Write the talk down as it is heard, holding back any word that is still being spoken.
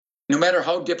no matter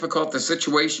how difficult the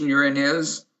situation you're in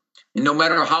is, and no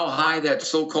matter how high that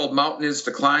so-called mountain is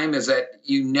to climb, is that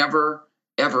you never,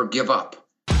 ever give up.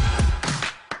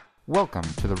 Welcome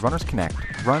to the Runners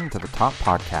Connect Run to the Top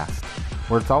podcast,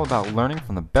 where it's all about learning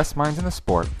from the best minds in the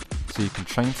sport so you can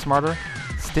train smarter,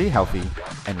 stay healthy,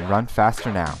 and run faster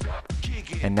now.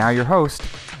 And now your host,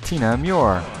 Tina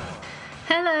Muir.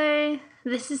 Hello,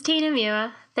 this is Tina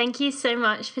Muir. Thank you so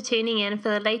much for tuning in for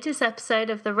the latest episode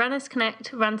of the Runners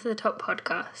Connect Run to the Top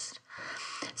podcast.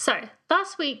 So,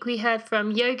 last week we heard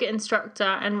from yoga instructor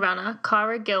and runner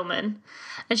Cara Gilman,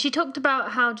 and she talked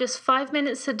about how just 5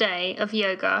 minutes a day of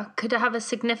yoga could have a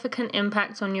significant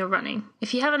impact on your running.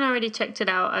 If you haven't already checked it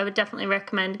out, I would definitely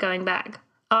recommend going back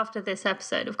after this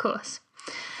episode, of course.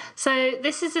 So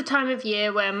this is the time of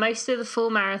year where most of the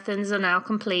full marathons are now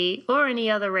complete, or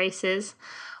any other races.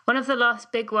 One of the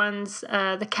last big ones,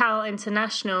 the Cal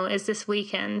International, is this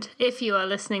weekend, if you are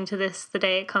listening to this the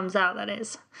day it comes out, that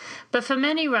is. But for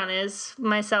many runners,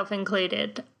 myself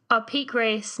included, our peak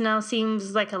race now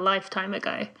seems like a lifetime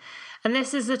ago. And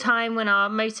this is the time when our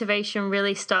motivation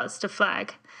really starts to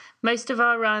flag. Most of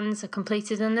our runs are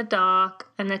completed in the dark,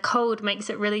 and the cold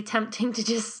makes it really tempting to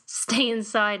just stay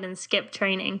inside and skip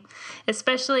training,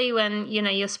 especially when,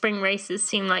 your spring races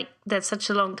seem like they're such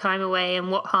a long time away,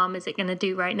 and what harm is it going to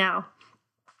do right now?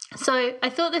 So I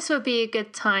thought this would be a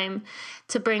good time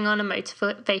to bring on a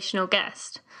motivational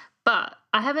guest. But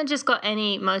I haven't just got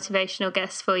any motivational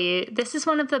guests for you. This is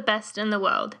one of the best in the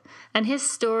world. And his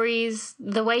stories,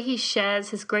 the way he shares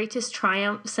his greatest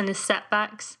triumphs and his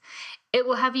setbacks, it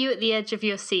will have you at the edge of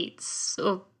your seats,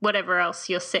 or whatever else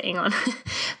you're sitting on,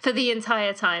 for the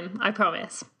entire time, I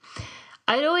promise.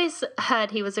 I'd always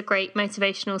heard he was a great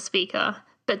motivational speaker,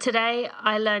 but today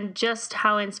I learned just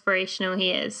how inspirational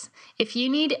he is. If you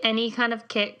need any kind of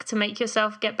kick to make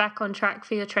yourself get back on track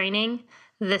for your training,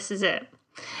 this is it.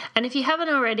 And if you haven't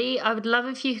already, I would love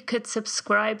if you could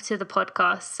subscribe to the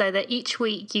podcast so that each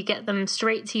week you get them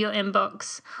straight to your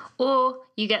inbox, or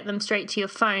you get them straight to your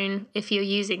phone if you're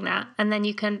using that, and then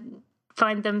you can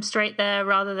find them straight there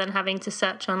rather than having to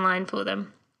search online for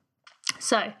them.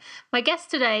 So, my guest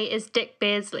today is Dick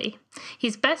Beardsley.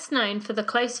 He's best known for the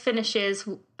close finishes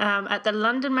at the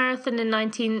London Marathon in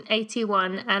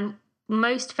 1981 and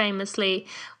most famously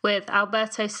with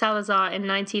Alberto Salazar in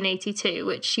 1982,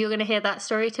 which you're going to hear that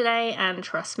story today, and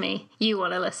trust me, you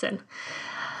want to listen.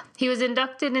 He was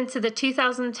inducted into the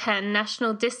 2010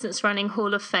 National Distance Running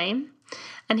Hall of Fame,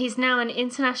 and he's now an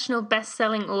international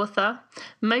best-selling author,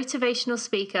 motivational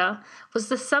speaker, was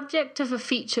the subject of a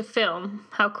feature film,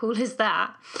 how cool is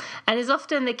that, and is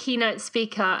often the keynote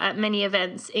speaker at many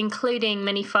events, including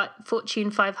many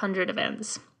Fortune 500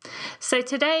 events. So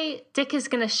today, Dick is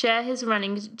going to share his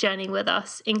running journey with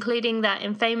us, including that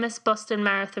infamous Boston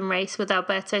Marathon race with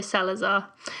Alberto Salazar,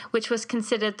 which was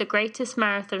considered the greatest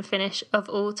marathon finish of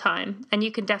all time, and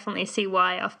you can definitely see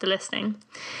why after listening.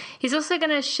 He's also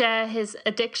going to share his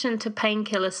addiction to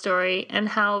painkiller story and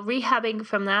how rehabbing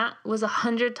from that was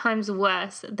 100 times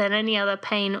worse than any other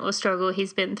pain or struggle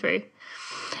he's been through.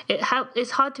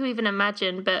 It's hard to even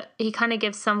imagine, but he kind of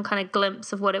gives some kind of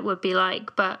glimpse of what it would be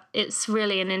like. But it's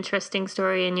really an interesting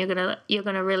story, and you're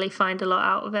gonna really find a lot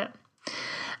out of it.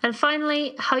 And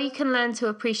finally, how you can learn to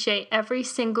appreciate every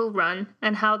single run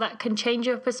and how that can change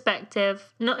your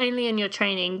perspective, not only on your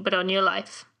training, but on your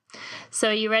life. So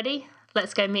are you ready?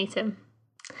 Let's go meet him.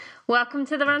 Welcome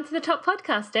to the Run to the Top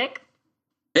podcast, Dick.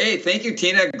 Hey, thank you,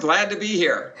 Tina. Glad to be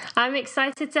here. I'm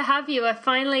excited to have you. I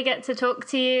finally get to talk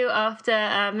to you after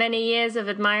many years of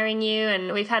admiring you,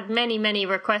 and we've had many, many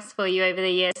requests for you over the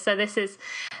years. So this is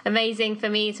amazing for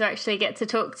me to actually get to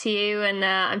talk to you, and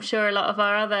I'm sure a lot of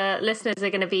our other listeners are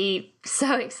going to be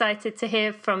so excited to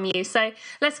hear from you. So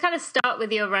let's kind of start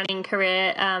with your running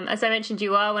career. As I mentioned,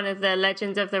 you are one of the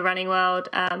legends of the running world.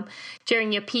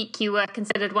 During your peak, you were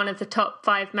considered one of the top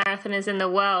 5 marathoners in the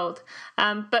world.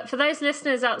 But for those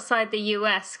listeners outside the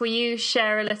US, will you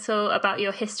share a little about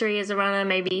your history as a runner,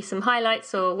 maybe some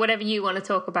highlights or whatever you want to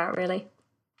talk about, really?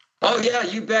 Oh, yeah,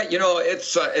 you bet.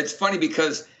 It's funny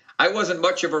because I wasn't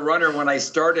much of a runner when I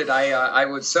started. I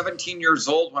was 17 years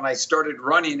old when I started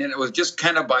running, and it was just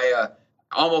kind of by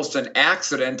almost an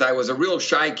accident. I was a real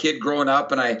shy kid growing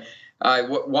up, and I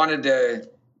wanted to,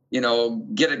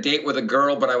 get a date with a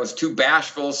girl, but I was too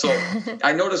bashful. So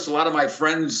I noticed a lot of my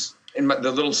friends in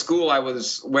the little school I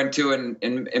went to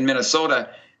in Minnesota,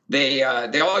 they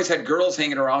always had girls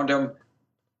hanging around them,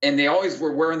 and they always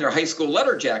were wearing their high school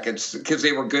leather jackets because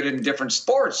they were good in different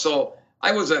sports. So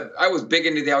I was big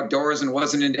into the outdoors and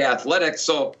wasn't into athletics.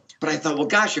 So, but I thought, well,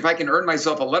 gosh, if I can earn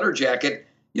myself a leather jacket,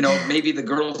 maybe the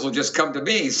girls will just come to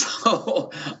me.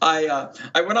 So I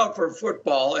went out for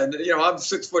football, and I'm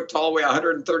 6 foot tall, weigh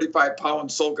 135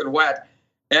 pounds, soaking wet,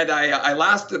 and I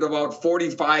lasted about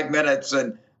 45 minutes,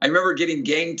 and I remember getting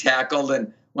gang tackled,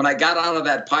 and when I got out of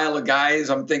that pile of guys,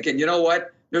 I'm thinking, you know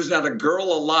what? There's not a girl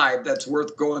alive that's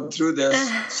worth going through this.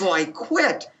 So I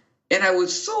quit, and I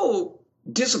was so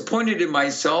disappointed in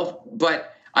myself.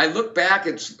 But I look back,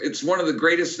 it's one of the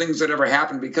greatest things that ever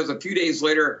happened, because a few days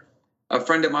later, a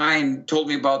friend of mine told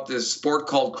me about this sport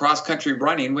called cross-country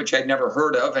running, which I'd never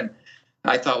heard of. And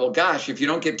I thought, well, gosh, if you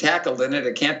don't get tackled in it,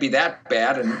 it can't be that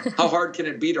bad. And how hard can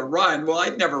it be to run? Well,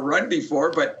 I'd never run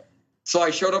before. But so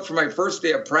I showed up for my first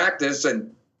day of practice,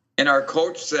 and our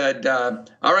coach said, all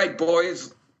right,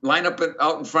 boys, line up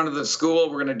out in front of the school.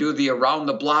 We're going to do the around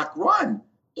the block run.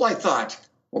 Well, I thought,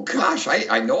 well, gosh,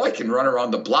 I know I can run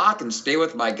around the block and stay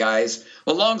with my guys.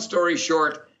 Well, long story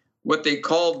short, what they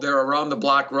called their around the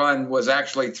block run was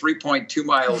actually 3.2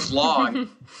 miles long.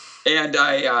 And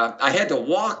I had to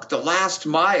walk the last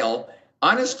mile.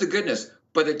 Honest to goodness,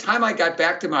 by the time I got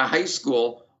back to my high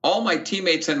school, all my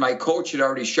teammates and my coach had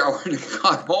already showered and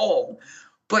got home.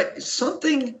 But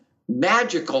something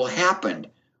magical happened.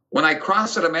 When I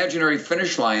crossed that imaginary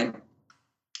finish line,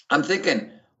 I'm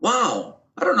thinking, wow,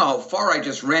 I don't know how far I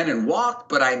just ran and walked,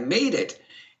 but I made it.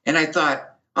 And I thought,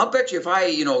 I'll bet you if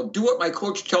I, do what my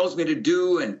coach tells me to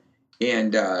do and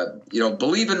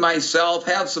believe in myself,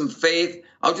 have some faith,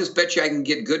 I'll just bet you I can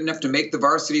get good enough to make the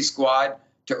varsity squad,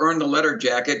 to earn the letter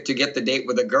jacket, to get the date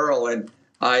with a girl. And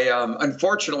I,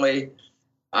 unfortunately,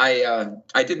 I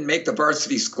didn't make the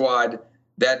varsity squad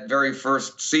that very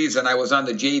first season. I was on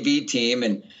the JV team,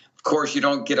 and of course, you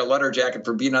don't get a letter jacket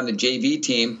for being on the JV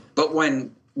team. But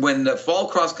when the fall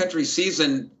cross country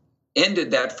season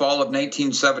ended, that fall of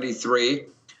 1973,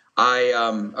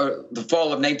 the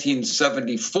fall of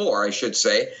 1974, I should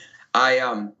say,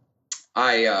 I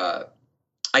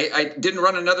didn't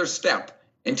run another step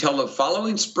until the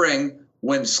following spring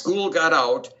when school got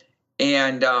out.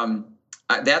 And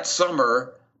that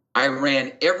summer, I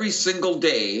ran every single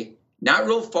day, not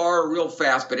real far or real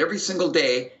fast, but every single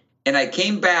day. And I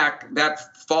came back that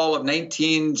fall of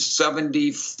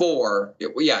 1974.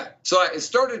 So I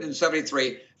started in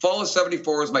 73. Fall of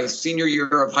 74 was my senior year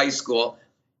of high school.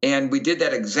 And we did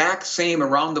that exact same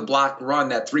around the block run,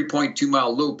 that 3.2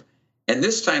 mile loop. And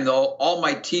this time, though, all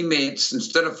my teammates,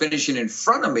 instead of finishing in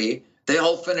front of me, they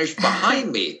all finished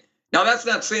behind me. Now, that's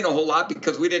not saying a whole lot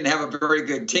because we didn't have a very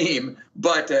good team,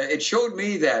 but it showed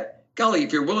me that, golly,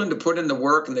 if you're willing to put in the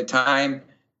work and the time,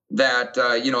 that,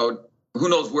 who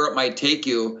knows where it might take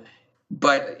you.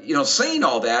 But, saying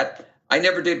all that, I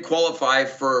never did qualify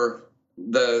for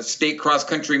the state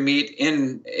cross-country meet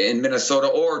in Minnesota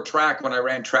or track when I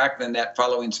ran track then that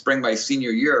following spring, my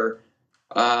senior year.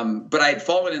 But I had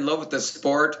fallen in love with the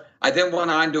sport. I then went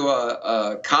on to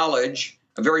a college,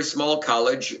 a very small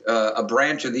college, a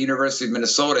branch of the University of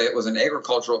Minnesota. It was an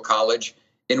agricultural college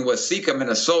in Waseca,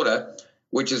 Minnesota,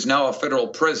 which is now a federal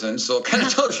prison. So it kind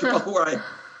of tells you about where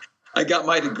I got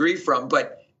my degree from.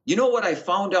 But you know what I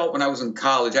found out when I was in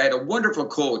college? I had a wonderful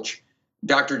coach,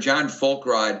 Dr. John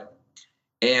Folkrod.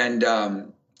 And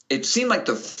it seemed like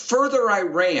the further I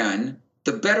ran,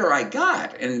 the better I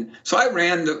got. And so I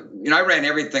ran I ran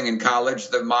everything in college,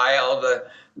 the mile, the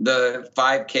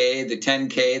 5K, the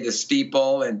 10K, the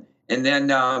steeple. And then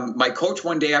my coach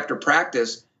one day after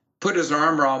practice put his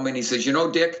arm around me and he says,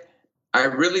 Dick, I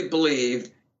really believe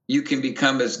you can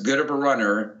become as good of a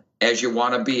runner as you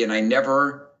want to be. And I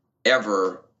never,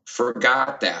 ever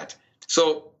forgot that.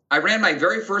 So I ran my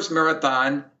very first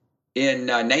marathon in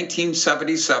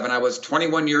 1977. I was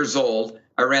 21 years old.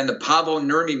 I ran the Pavo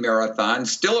Nurmi Marathon,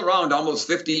 still around almost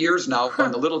 50 years now,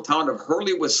 in the little town of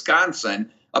Hurley,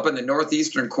 Wisconsin, up in the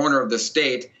northeastern corner of the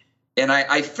state. And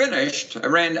I finished. I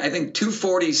ran, I think,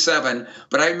 2:47.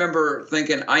 But I remember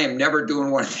thinking, I am never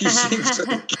doing one of these things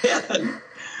again.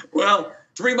 Well,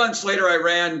 3 months later, I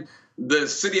ran the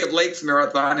City of Lakes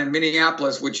Marathon in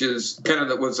Minneapolis, which is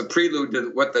was a prelude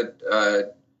to what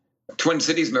the Twin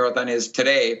Cities Marathon is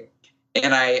today.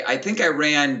 And I think I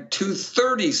ran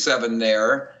 2:37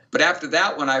 there. But after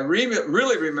that one, I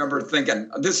really remember thinking,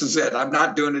 this is it. I'm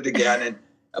not doing it again. And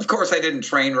of course, I didn't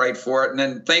train right for it. And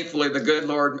then thankfully, the good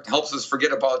Lord helps us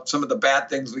forget about some of the bad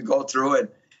things we go through.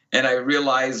 And I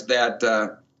realized that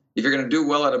if you're going to do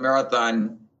well at a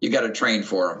marathon, you got to train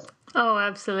for them. Oh,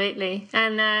 absolutely.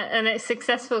 And a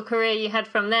successful career you had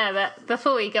from there. But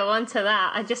before we go on to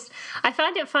that, I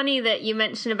find it funny that you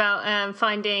mentioned about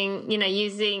finding,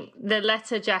 using the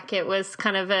letter jacket was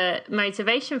kind of a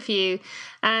motivation for you.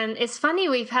 And it's funny,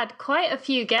 we've had quite a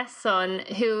few guests on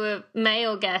who are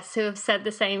male guests who have said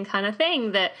the same kind of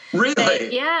thing, that really,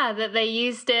 that they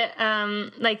used it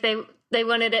like they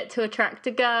wanted it to attract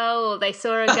a girl, or they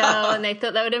saw a girl and they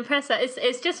thought that would impress her.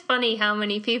 It's just funny how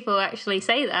many people actually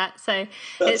say that. So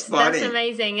that's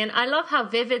amazing. And I love how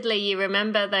vividly you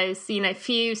remember those,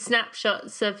 few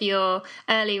snapshots of your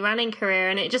early running career.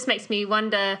 And it just makes me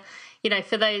wonder,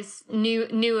 for those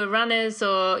newer runners,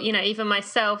 or, even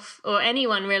myself or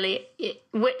anyone really,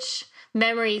 which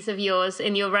memories of yours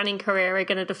in your running career are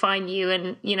going to define you.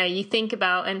 And, you think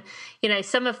about, and,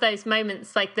 some of those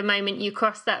moments, like the moment you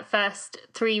crossed that first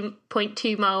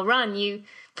 3.2 mile run, you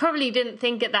probably didn't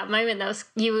think at that moment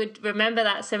you would remember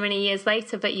that so many years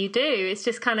later, but you do. It's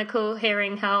just kind of cool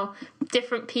hearing how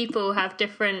different people have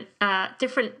different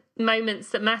moments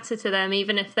that matter to them,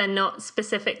 even if they're not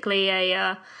specifically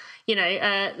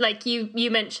like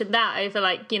you mentioned that over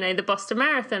the Boston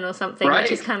Marathon or something, right,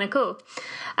 which is kind of cool.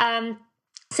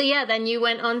 So yeah, then you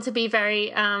went on to be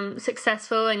very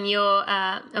successful, and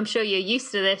I'm sure you're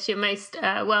used to this. You're most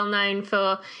well known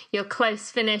for your close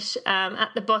finish at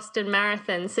the Boston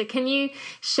Marathon. So can you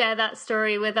share that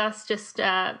story with us? Just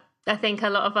I think a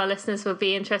lot of our listeners would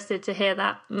be interested to hear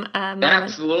that moment.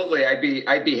 Absolutely.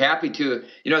 I'd be happy to.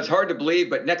 It's hard to believe,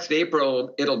 but next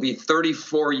April, it'll be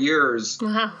 34 years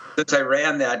since I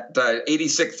ran that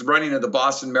 86th running of the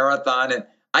Boston Marathon. And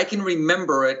I can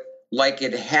remember it like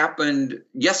it happened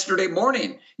yesterday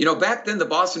morning. Back then the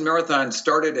Boston Marathon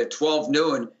started at 12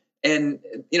 noon. And,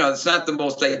 it's not the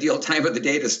most ideal time of the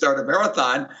day to start a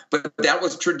marathon, but that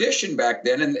was tradition back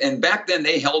then. And back then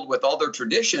they held with all their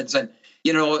traditions. And,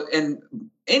 and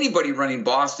anybody running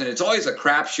Boston, it's always a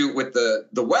crapshoot with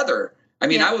the weather. I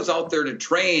mean, I was out there to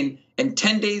train, and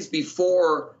 10 days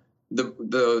before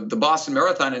the Boston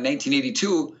Marathon in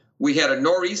 1982, we had a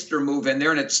nor'easter move in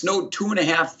there, and it snowed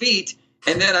 2.5 feet.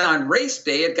 And then on race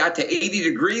day, it got to 80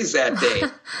 degrees that day.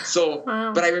 So,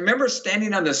 wow. But I remember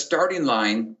standing on the starting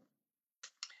line,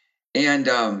 and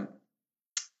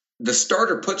the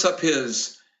starter puts up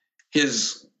his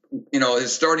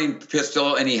starting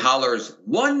pistol, and he hollers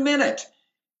 1 minute.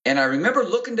 And I remember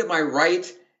looking to my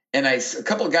right, and a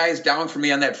couple of guys down from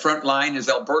me on that front line is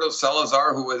Alberto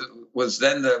Salazar, who was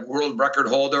then the world record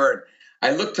holder. And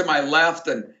I look to my left,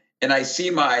 and I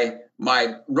see my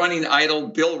running idol,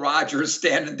 Bill Rogers,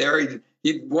 standing there.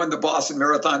 He won the Boston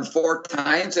Marathon 4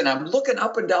 times. And I'm looking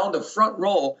up and down the front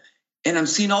row, and I'm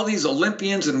seeing all these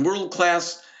Olympians and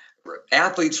world-class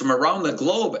athletes from around the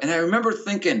globe. And I remember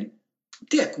thinking,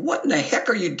 Dick, what in the heck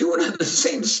are you doing on the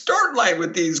same start line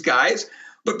with these guys?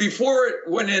 But before it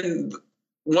went in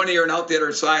one ear and out the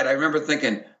other side, I remember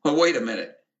thinking, oh, wait a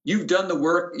minute. You've done the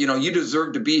work. You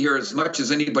deserve to be here as much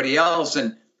as anybody else.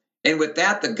 And with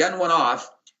that, the gun went off.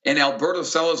 And Alberto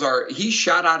Salazar, he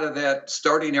shot out of that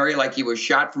starting area like he was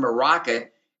shot from a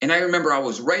rocket. And I remember I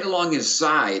was right along his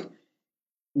side.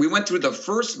 We went through the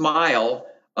first mile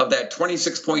of that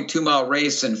 26.2 mile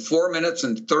race in 4 minutes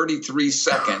and 33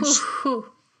 seconds.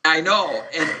 I know.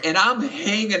 And I'm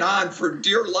hanging on for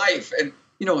dear life. And,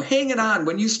 hanging on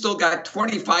when you still got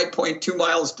 25.2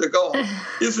 miles to go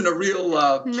isn't a real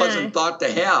pleasant thought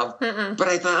to have. But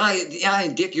I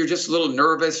thought, Dick, you're just a little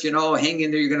nervous, hang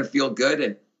in there, you're going to feel good.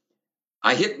 And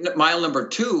I hit mile number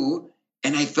 2,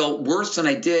 and I felt worse than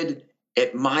I did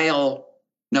at mile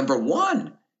number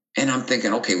 1. And I'm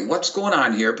thinking, okay, what's going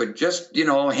on here? But just,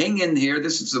 hang in here.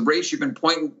 This is the race you've been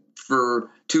pointing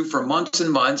to for months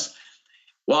and months.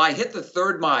 Well, I hit the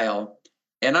 3rd mile,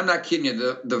 and I'm not kidding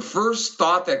you. The first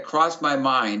thought that crossed my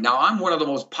mind, now I'm one of the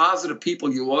most positive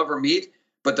people you will ever meet,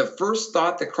 but the first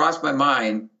thought that crossed my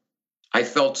mind, I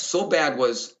felt so bad,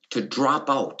 was to drop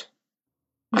out.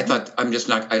 I thought, I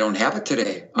don't have it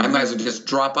today. I might as well just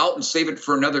drop out and save it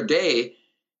for another day.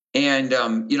 And,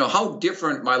 how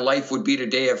different my life would be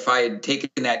today if I had taken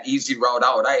that easy route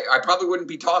out. I probably wouldn't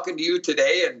be talking to you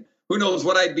today, and who knows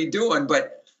what I'd be doing.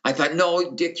 But I thought,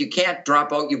 no, Dick, you can't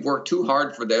drop out. You've worked too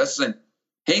hard for this, and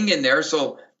hang in there.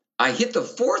 So I hit the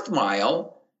 4th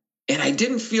mile, and I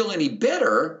didn't feel any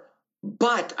better,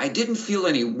 but I didn't feel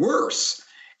any worse.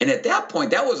 And at that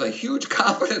point, that was a huge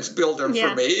confidence builder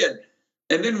for me.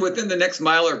 And then within the next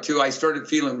mile or two, I started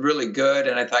feeling really good.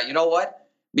 And I thought, you know what?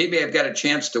 Maybe I've got a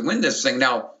chance to win this thing.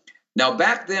 Now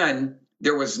back then,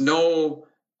 there was no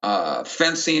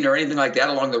fencing or anything like that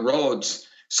along the roads.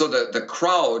 So the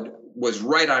crowd was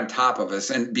right on top of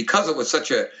us. And because it was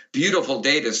such a beautiful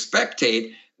day to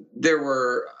spectate,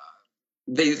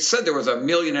 they said there was 1.5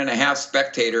 million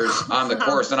spectators on the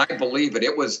course, and I believe it.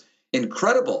 It was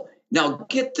incredible. Now,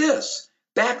 get this.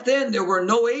 Back then, there were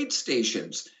no aid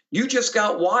stations. You just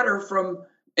got water from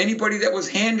anybody that was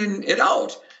handing it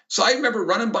out. So I remember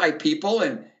running by people,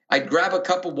 and I'd grab a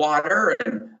cup of water,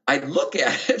 and I'd look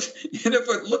at it, and if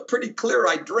it looked pretty clear,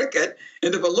 I'd drink it.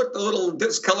 And if it looked a little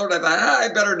discolored, I thought, I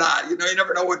better not. You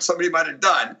never know what somebody might have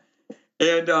done.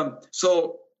 And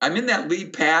so I'm in that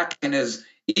lead pack, and as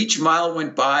each mile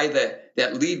went by,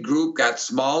 that lead group got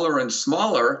smaller and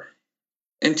smaller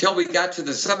until we got to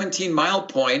the 17-mile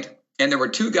point, and there were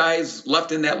 2 guys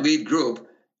left in that lead group,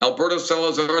 Alberto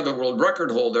Salazar, the world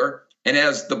record holder, and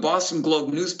as the Boston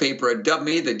Globe newspaper had dubbed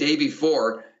me the day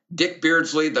before, Dick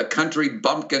Beardsley, the country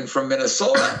bumpkin from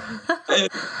Minnesota.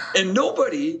 and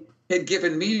nobody had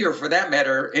given me, or for that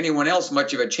matter, anyone else,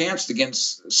 much of a chance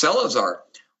against Salazar.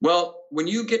 Well, when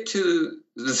you get to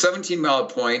the 17-mile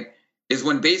point is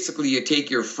when basically you take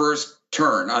your first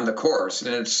turn on the course,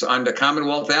 and it's on the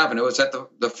Commonwealth Avenue. It's at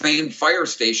the famed fire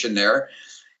station there,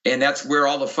 and that's where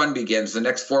all the fun begins. The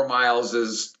next 4 miles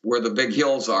is where the big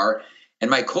hills are. And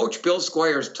my coach, Bill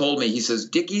Squires, told me, he says,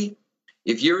 Dickie,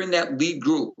 if you're in that lead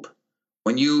group,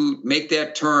 when you make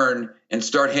that turn and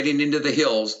start heading into the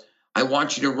hills, I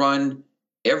want you to run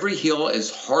every hill as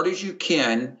hard as you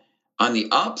can on the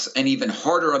ups and even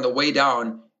harder on the way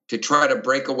down to try to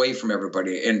break away from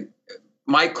everybody. And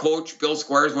my coach, Bill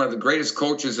Squires, one of the greatest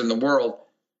coaches in the world,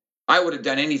 I would have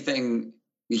done anything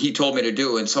he told me to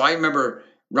do. And so I remember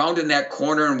rounding that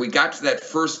corner, and we got to that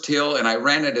first hill, and I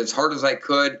ran it as hard as I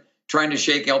could, trying to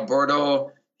shake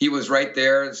Alberto. He was right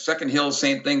there. Second hill,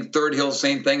 same thing. Third hill,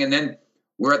 same thing. And then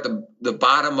we're at the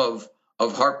bottom of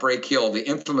Heartbreak Hill, the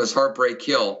infamous Heartbreak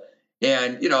Hill.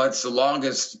 And, it's the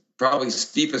longest, probably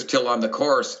steepest hill on the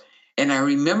course. And I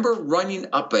remember running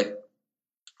up it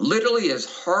literally as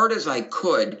hard as I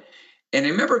could. And I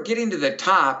remember getting to the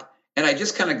top, and I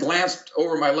just kind of glanced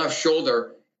over my left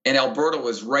shoulder, and Alberto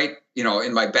was right,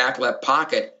 in my back left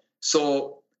pocket.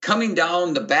 So coming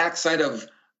down the backside of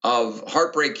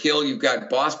Heartbreak Hill, you've got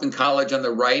Boston College on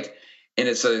the right, and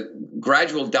it's a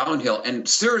gradual downhill. And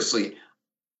seriously,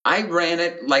 I ran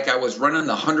it like I was running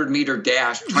the 100-meter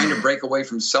dash, trying to break away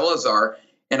from Salazar.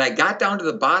 And I got down to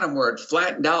the bottom where it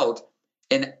flattened out,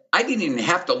 and I didn't even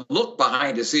have to look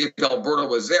behind to see if Alberto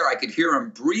was there. I could hear him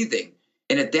breathing.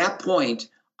 And at that point,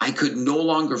 I could no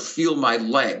longer feel my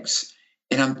legs.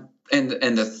 And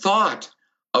the thought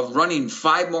of running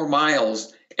 5 more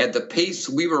miles at the pace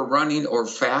we were running or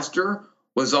faster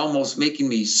was almost making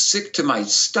me sick to my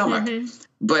stomach. Mm-hmm.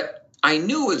 But I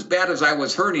knew as bad as I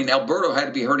was hurting, Alberto had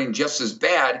to be hurting just as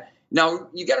bad. Now,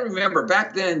 you got to remember,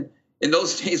 back then, in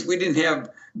those days, we didn't have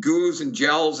goos and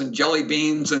gels and jelly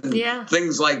beans and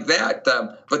things like that.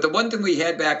 But the one thing we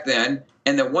had back then,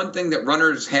 and the one thing that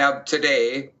runners have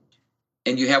today,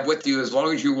 and you have with you as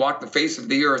long as you walk the face of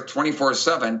the earth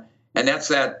 24/7, and that's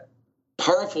that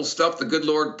powerful stuff the good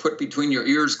Lord put between your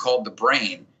ears called the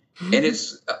brain. Mm-hmm. And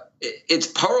it's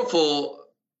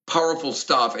powerful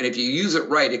stuff. And if you use it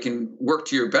right, it can work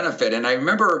to your benefit. And I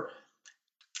remember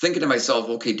thinking to myself,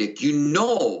 okay, Dick,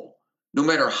 no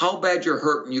matter how bad you're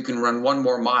hurting, you can run 1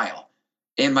 more mile.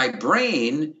 And my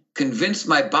brain convinced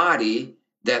my body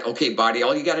that, okay, body,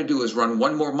 all you got to do is run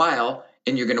 1 more mile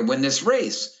and you're going to win this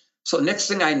race. So next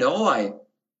thing I know,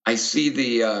 I see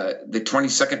the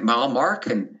 22nd mile mark,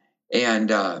 and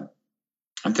I'm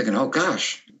thinking, oh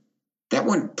gosh, that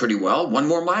went pretty well. 1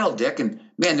 more mile, Dick. And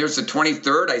man, there's the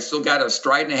 23rd. I still got a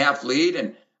stride and a half lead.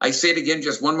 And I say it again,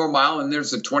 just 1 more mile, and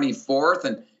there's the 24th.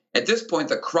 And at this point,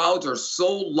 the crowds are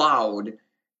so loud,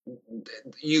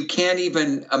 you can't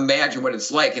even imagine what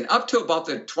it's like. And up to about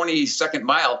the 22nd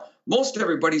mile, most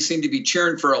everybody seemed to be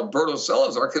cheering for Alberto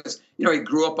Salazar because, he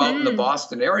grew up out in the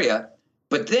Boston area.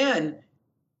 But then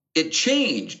it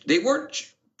changed. They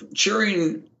weren't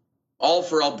cheering all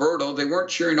for Alberto. They weren't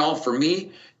cheering all for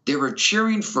me. They were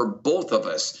cheering for both of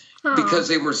us because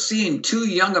they were seeing 2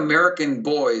 young American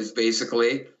boys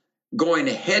basically going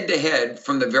head to head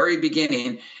from the very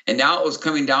beginning. And now it was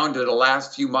coming down to the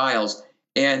last few miles.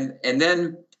 And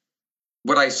then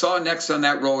what I saw next on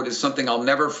that road is something I'll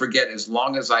never forget as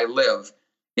long as I live.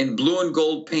 In blue and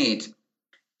gold paint,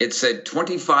 it said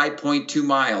 25.2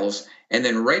 miles. And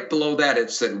then right below that, it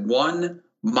said 1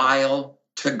 mile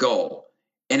to go.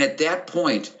 And at that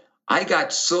point, I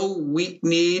got so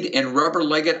weak-kneed and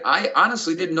rubber-legged, I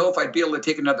honestly didn't know if I'd be able to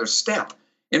take another step.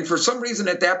 And for some reason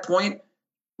at that point,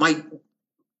 my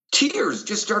tears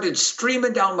just started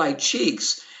streaming down my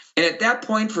cheeks. And at that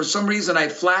point, for some reason, I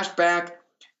flashed back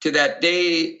to that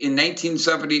day in May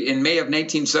of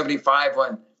 1975,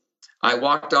 when I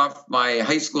walked off my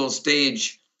high school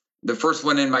stage the first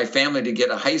one in my family to get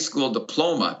a high school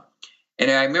diploma. And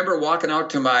I remember walking out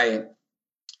to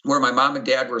where my mom and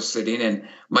dad were sitting, and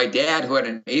my dad, who had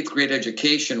an 8th grade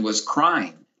education, was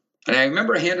crying. And I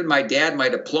remember handing my dad my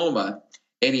diploma,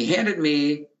 and he handed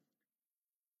me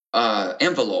an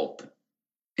envelope.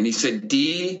 And he said,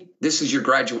 "D, this is your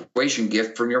graduation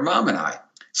gift from your mom and I."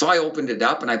 So I opened it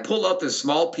up, and I pulled out this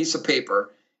small piece of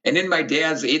paper, and in my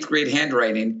dad's 8th grade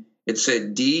handwriting, it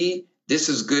said, "D, this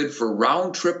is good for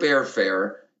round trip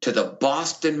airfare to the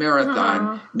Boston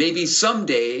Marathon. Aww. Maybe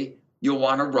someday you'll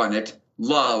want to run it.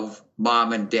 Love,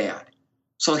 Mom and Dad."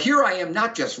 So here I am,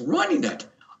 not just running it,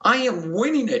 I am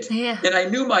winning it. Yeah. And I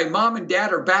knew my mom and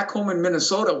dad are back home in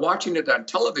Minnesota watching it on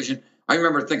television. I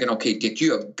remember thinking, okay, Dick,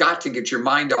 you have got to get your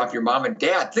mind off your mom and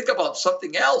dad. Think about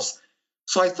something else.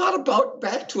 So I thought about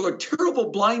back to a terrible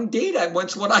blind date I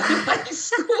once went on in high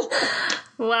school.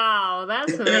 Wow,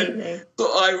 that's amazing. So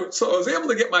I was able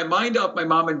to get my mind off my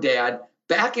mom and dad,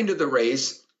 back into the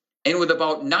race, and with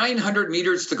about 900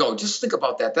 meters to go, just think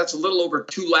about that. That's a little over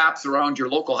 2 laps around your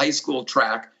local high school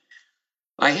track.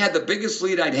 I had the biggest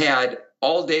lead I'd had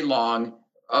all day long,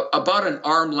 about an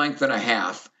arm length and a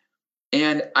half.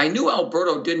 And I knew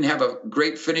Alberto didn't have a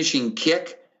great finishing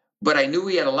kick, but I knew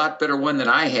he had a lot better one than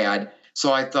I had.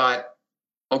 So I thought,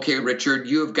 okay, Richard,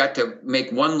 you have got to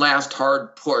make one last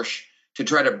hard push to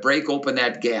try to break open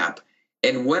that gap.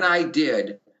 And when I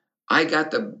did, I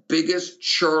got the biggest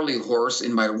Charlie horse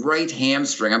in my right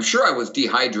hamstring. I'm sure I was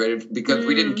dehydrated because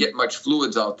we didn't get much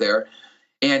fluids out there.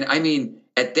 And I mean,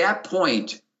 at that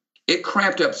point, it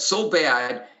cramped up so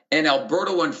bad, and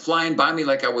Alberto went flying by me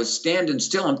like I was standing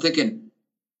still. I'm thinking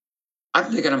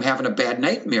I'm having a bad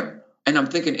nightmare. And I'm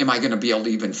thinking, am I going to be able to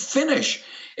even finish?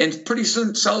 And pretty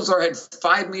soon Salazar had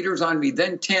 5 meters on me,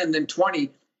 then 10, then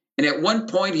 20. And at one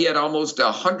point he had almost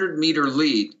a 100-meter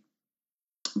lead.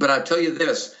 But I'll tell you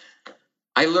this,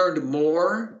 I learned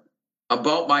more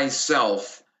about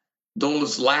myself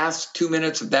those last 2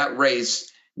 minutes of that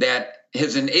race that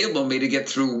has enabled me to get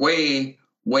through way,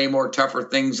 way more tougher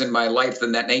things in my life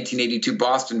than that 1982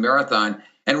 Boston Marathon.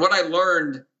 And what I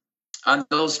learned on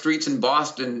those streets in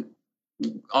Boston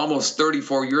almost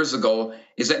 34 years ago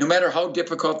is that no matter how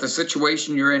difficult the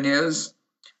situation you're in is,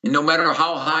 and no matter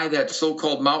how high that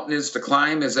so-called mountain is to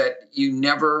climb, is that you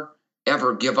never,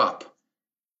 ever give up.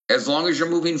 As long as you're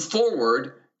moving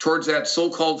forward towards that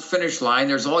so-called finish line,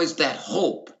 there's always that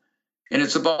hope. And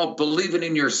it's about believing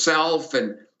in yourself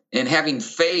and having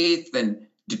faith and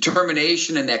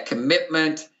determination and that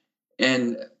commitment.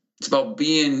 And it's about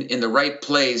being in the right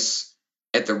place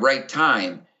at the right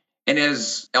time. And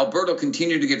as Alberto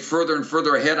continued to get further and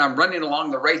further ahead, I'm running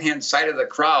along the right-hand side of the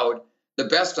crowd the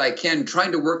best I can,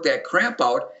 trying to work that cramp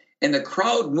out. And the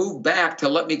crowd moved back to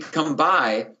let me come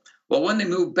by. Well, when they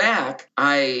moved back,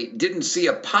 I didn't see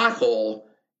a pothole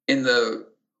in the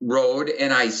road,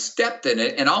 and I stepped in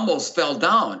it and almost fell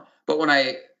down. But when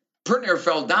I pretty near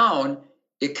fell down,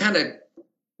 it kind of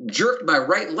jerked my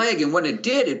right leg. And when it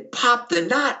did, it popped the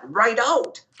knot right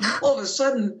out. All of a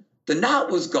sudden, the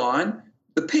knot was gone.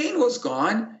 The pain was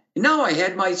gone. And now I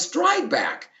had my stride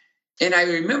back. And I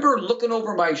remember looking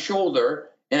over my shoulder,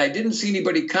 and I didn't see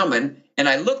anybody coming. And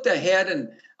I looked ahead, and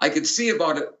I could see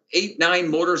about 8, 9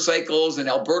 motorcycles, and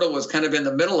Alberto was kind of in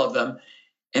the middle of them.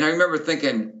 And I remember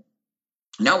thinking,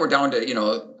 now we're down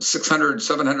to, 600,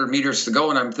 700 meters to go.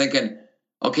 And I'm thinking,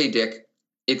 okay, Dick,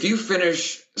 if you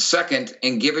finish second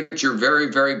and give it your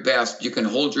very, very best, you can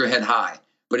hold your head high.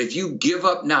 But if you give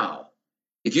up now,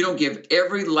 if you don't give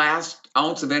every last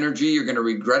ounce of energy, you're going to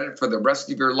regret it for the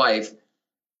rest of your life.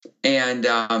 And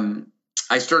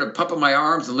I started pumping my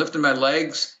arms and lifting my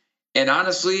legs. And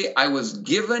honestly, I was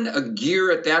given a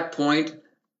gear at that point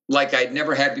like I'd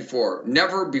never had before.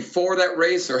 Never before that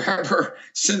race or ever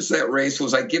since that race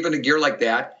was I given a gear like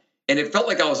that. And it felt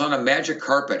like I was on a magic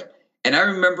carpet. And I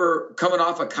remember coming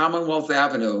off of Commonwealth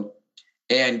Avenue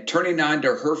and turning onto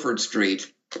Hereford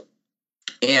Street.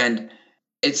 And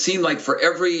it seemed like for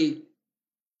every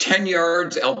 10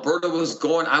 yards Alberto was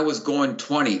going, I was going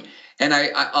 20. And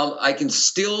I can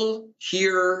still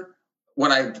hear,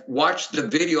 when I watched the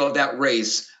video of that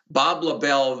race, Bob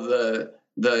LaBelle, the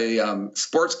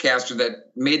sportscaster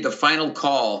that made the final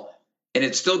call, and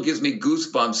it still gives me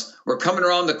goosebumps. We're coming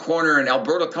around the corner, and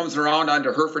Alberto comes around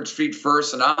onto Hereford Street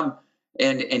first,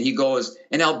 and he goes,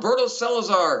 and Alberto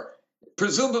Salazar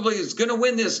presumably is going to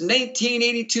win this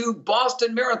 1982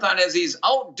 Boston Marathon as he's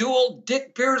out-dueled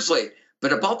Dick Beardsley.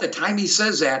 But about the time he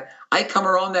says that, I come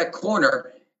around that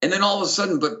corner, and then all of a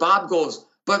sudden, but Bob goes,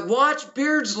 but watch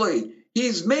Beardsley.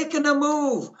 He's making a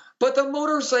move. But the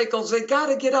motorcycles, they got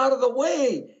to get out of the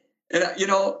way. And,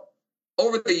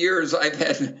 over the years, I've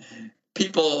had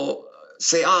people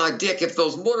say, Dick, if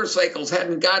those motorcycles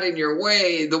hadn't got in your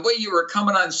way, the way you were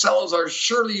coming on Salazar,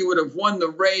 surely you would have won the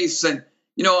race. And,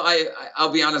 I'll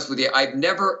be honest with you. I've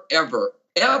never, ever,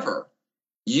 ever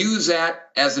used that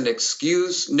as an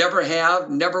excuse. Never have,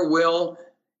 never will.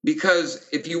 Because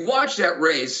if you watch that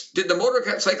race, did the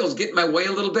motorcycles get in my way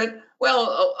a little bit?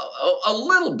 Well, a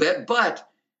little bit, but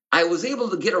I was able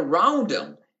to get around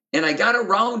them. And I got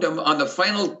around them on the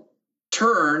final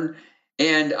turn,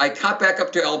 and I caught back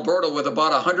up to Alberto with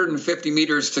about 150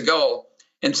 meters to go.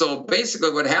 And so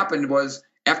basically what happened was,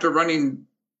 after running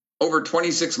over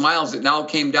 26 miles, it now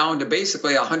came down to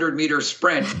basically a 100-meter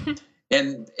sprint.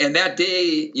 And that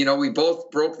day, we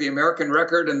both broke the American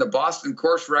record and the Boston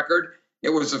course record. It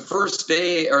was the first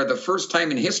day, or the first time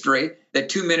in history, that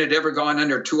 2 men had ever gone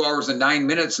under 2 hours and 9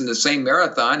 minutes in the same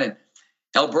marathon. And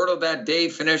Alberto that day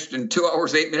finished in 2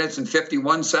 hours, 8 minutes and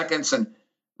 51 seconds. And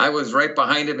I was right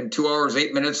behind him in 2 hours,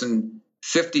 8 minutes and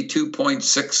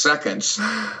 52.6 seconds.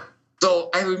 So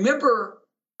I remember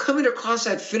coming across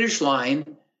that finish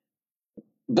line,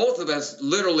 both of us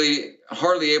literally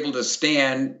hardly able to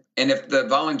stand. And if the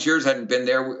volunteers hadn't been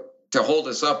there to hold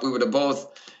us up, we would have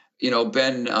both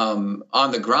been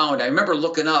on the ground. I remember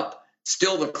looking up,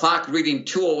 still the clock reading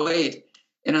 2:08,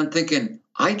 and I'm thinking,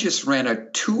 I just ran a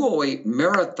 2:08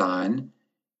 marathon.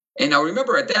 And I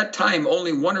remember at that time,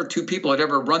 only one or two people had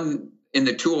ever run in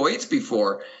the 2:08s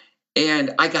before,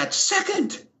 and I got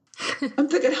second. I'm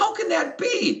thinking, how can that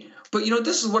be? But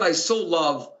this is what I so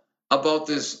love about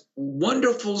this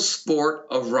wonderful sport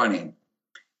of running.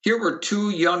 Here were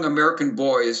two young American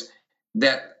boys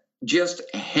that just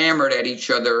hammered at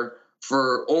each other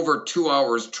for over 2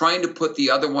 hours, trying to put the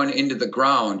other one into the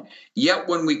ground. Yet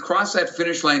when we crossed that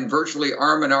finish line virtually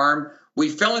arm in arm, we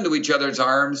fell into each other's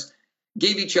arms,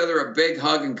 gave each other a big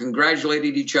hug, and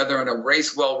congratulated each other on a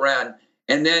race well ran.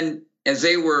 And then as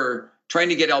they were trying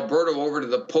to get Alberto over to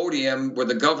the podium where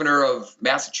the governor of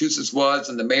Massachusetts was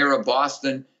and the mayor of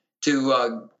Boston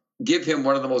to give him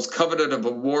one of the most coveted of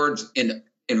awards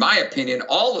in my opinion,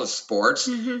 all of sports,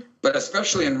 but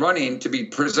especially in running, to be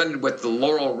presented with the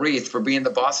laurel wreath for being the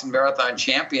Boston Marathon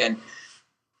champion.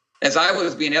 As I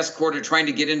was being escorted trying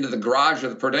to get into the garage of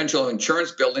the Prudential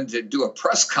Insurance Building to do a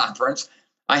press conference,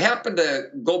 I happened to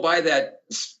go by that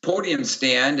podium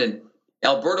stand, and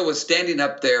Alberto was standing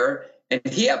up there, and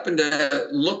he happened to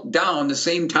look down the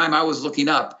same time I was looking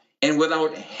up. And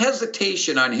without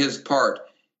hesitation on his part,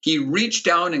 he reached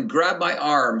down and grabbed my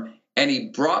arm, and he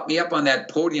brought me up on that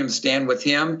podium stand with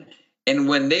him. And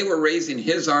when they were raising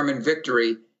his arm in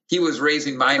victory, he was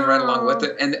raising mine right along with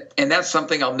it. And that's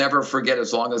something I'll never forget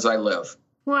as long as I live.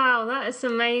 Wow, that is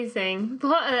amazing.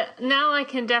 Now I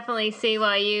can definitely see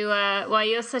why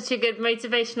you're such a good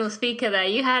motivational speaker there.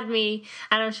 You had me,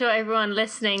 and I'm sure everyone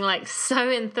listening,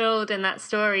 so enthralled in that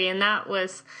story. And that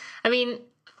was,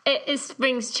 it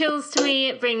brings chills to me.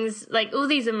 It brings all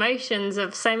these emotions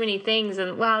of so many things.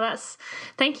 And wow,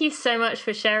 thank you so much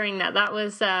for sharing that. That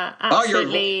was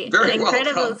absolutely incredible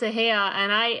welcome to hear.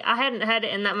 And I hadn't heard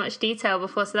it in that much detail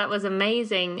before, so that was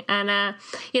amazing. And,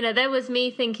 there was me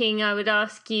thinking I would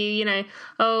ask you,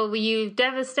 were you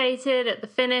devastated at the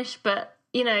finish? But,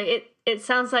 it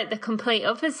sounds like the complete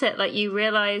opposite. You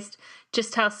realized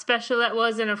just how special that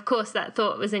was. And of course that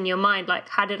thought was in your mind,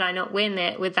 how did I not win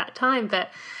it with that time? But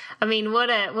what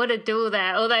a duel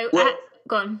there. Although,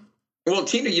 go on. Well,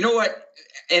 Tina, you know what?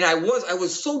 And I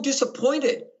was so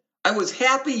disappointed. I was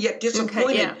happy yet disappointed.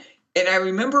 Okay, yeah. And I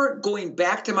remember going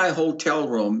back to my hotel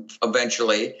room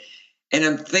eventually, and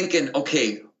I'm thinking,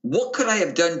 okay, what could I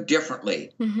have done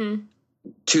differently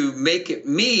to make it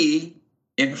me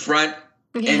in front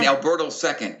and Alberto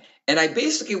second? And I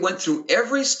basically went through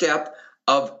every step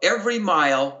of every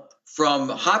mile from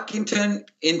Hopkinton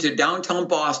into downtown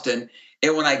Boston.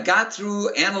 And when I got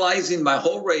through analyzing my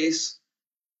whole race,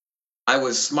 I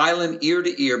was smiling ear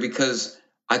to ear because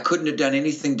I couldn't have done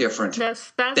anything different.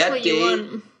 That's that what day, you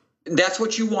want. That's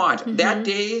what you want. That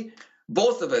day,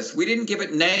 both of us, we didn't give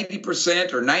it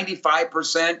 90% or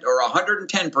 95% or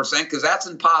 110% because that's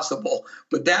impossible.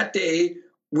 But that day,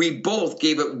 we both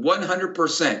gave it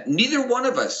 100%. Neither one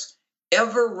of us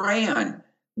ever ran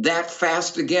that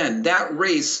fast again. That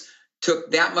race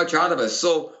took that much out of us.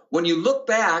 So when you look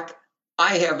back,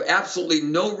 I have absolutely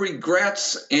no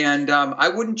regrets, and I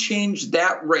wouldn't change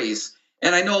that race.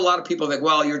 And I know a lot of people think,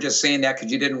 well, you're just saying that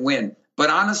because you didn't win. But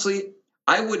honestly,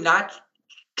 I would not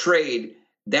trade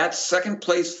that second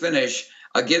place finish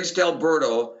against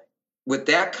Alberto with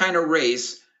that kind of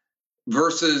race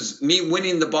versus me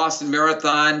winning the Boston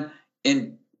Marathon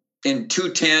in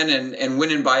 2:10 and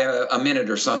winning by a minute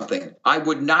or something. I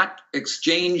would not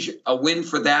exchange a win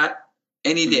for that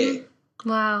any day.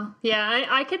 Wow. Yeah,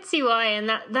 I could see why, and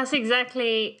that's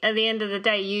exactly at the end of the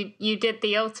day, you did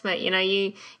the ultimate.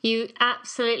 You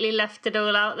absolutely left it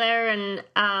all out there, and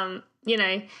I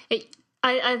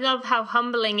love how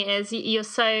humbling it is.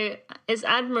 It's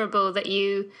admirable that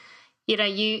you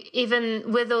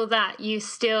even with all that, you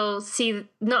still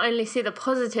not only see the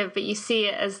positive, but you see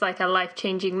it as like a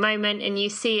life-changing moment, and you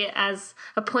see it as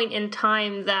a point in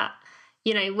time that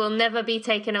will never be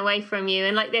taken away from you.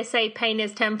 And like they say, pain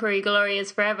is temporary, glory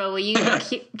is forever. Well, you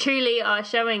truly are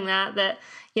showing that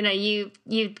you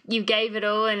gave it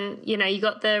all, and you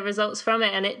got the results from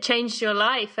it, and it changed your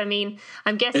life. I mean,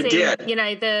 I'm guessing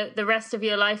the rest of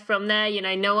your life from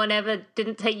there, no one ever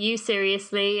didn't take you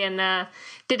seriously. And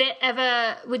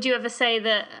would you ever say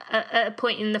that at a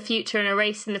point in the future, in a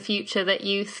race in the future, that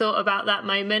you thought about that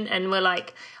moment and were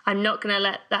like, I'm not going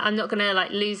to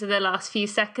like lose the last few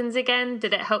seconds again?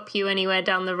 Did it help you anywhere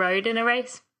down the road in a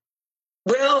race?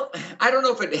 Well, I don't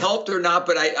know if it helped or not,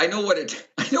 but I know what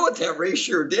that race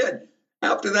sure did.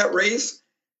 After that race,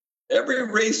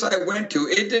 every race I went to,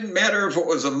 it didn't matter if it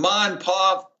was a ma and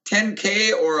pa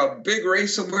 10K or a big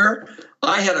race somewhere,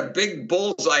 I had a big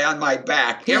bullseye on my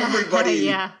back.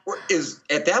 Everybody is,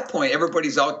 at that point,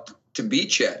 everybody's out to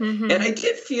beat you. Mm-hmm. And I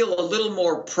did feel a little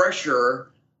more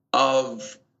pressure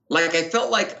of, like, I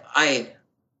felt like I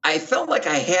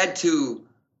had to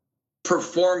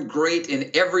perform great in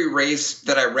every race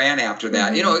that I ran after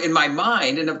that. Mm-hmm. In my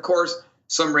mind. And of course,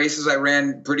 some races I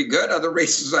ran pretty good. Other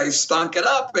races I stunk it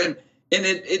up. And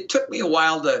it took me a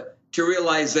while to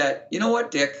realize that, you know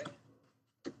what, Dick,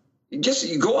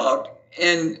 you go out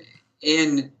and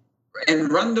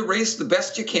run the race the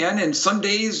best you can. And some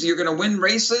days you're going to win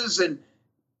races, and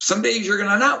some days you're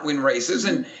going to not win races.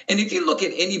 And if you look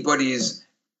at anybody's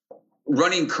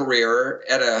running career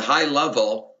at a high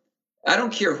level, I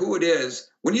don't care who it is,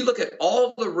 when you look at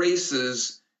all the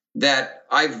races that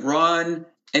I've run,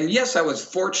 and yes, I was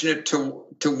fortunate to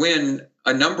win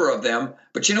a number of them,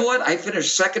 but you know what? I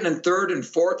finished second and third and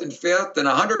fourth and fifth and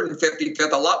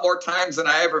 155th a lot more times than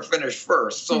I ever finished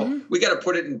first. So we got to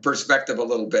put it in perspective a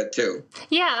little bit too.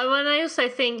 Yeah, well, I also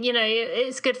think,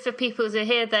 it's good for people to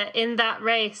hear that in that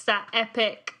race, that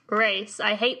epic race,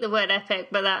 I hate the word epic,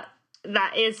 but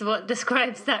that is what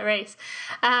describes that race.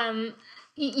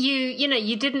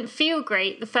 You didn't feel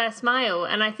great the first mile.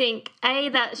 And I think,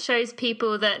 that shows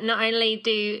people that not only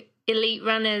do elite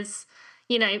runners,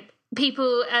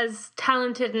 people as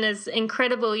talented and as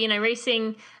incredible,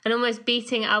 racing and almost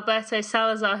beating Alberto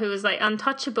Salazar, who was like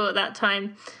untouchable at that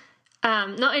time.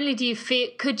 Not only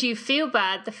could you feel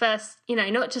bad the first,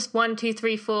 not just 1, 2,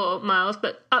 3, 4 miles,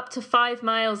 but up to 5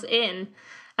 miles in,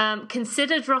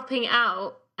 consider dropping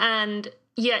out, and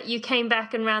yet you came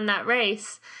back and ran that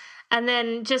race. And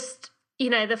then just,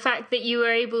 the fact that you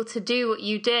were able to do what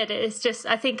you did, it's just,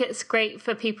 I think it's great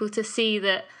for people to see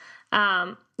that,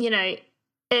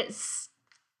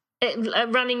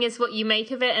 running is what you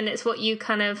make of it, and it's what you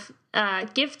kind of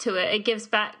give to it. It gives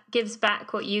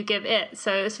back what you give it.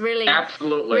 So it's really,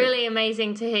 absolutely, really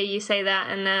amazing to hear you say that,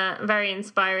 and very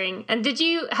inspiring. And did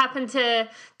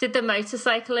the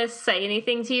motorcyclists say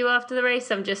anything to you after the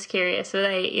race? I'm just curious. Were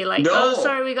you're like, no, oh,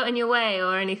 sorry, we got in your way,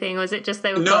 or anything? Or was it just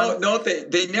they were gone? No,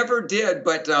 they never did.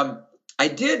 But I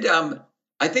did.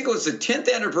 I think it was the 10th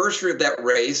anniversary of that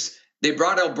race. They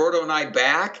brought Alberto and I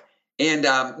back, and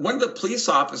one of the police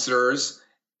officers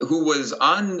who was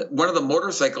on one of the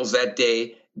motorcycles that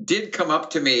day did come up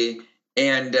to me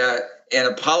and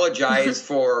apologize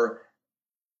for,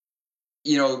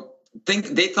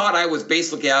 they thought I was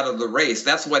basically out of the race.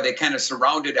 That's why they kind of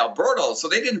surrounded Alberto. So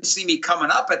they didn't see me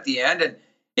coming up at the end.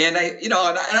 And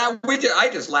I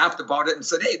just laughed about it and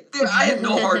said, hey, I had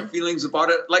no hard feelings about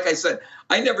it. Like I said,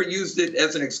 I never used it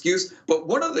as an excuse. But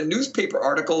one of the newspaper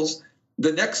articles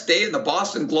the next day in the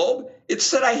Boston Globe, it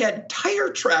said I had tire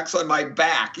tracks on my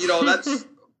back. That's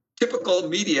typical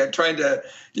media trying to,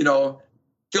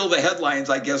 fill the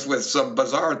headlines, I guess, with some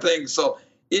bizarre things. So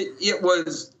it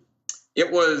was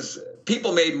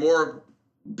people made more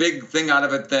big thing out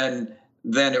of it than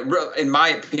it, in my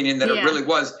opinion, than it really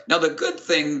was. Now, the good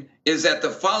thing is that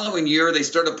the following year, they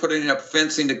started putting up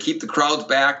fencing to keep the crowds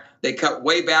back. They cut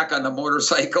way back on the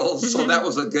motorcycles. So that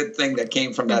was a good thing that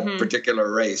came from that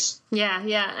particular race. Yeah.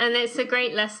 And it's a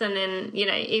great lesson in,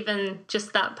 even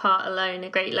just that part alone, a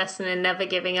great lesson in never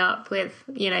giving up with,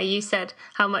 you said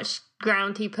how much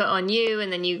ground he put on you,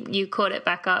 and then you caught it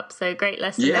back up. So great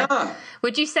lesson there.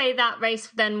 Would you say that race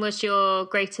then was your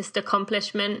greatest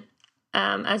accomplishment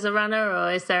as a runner,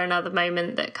 or is there another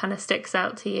moment that kind of sticks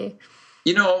out to you?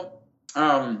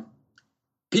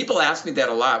 People ask me that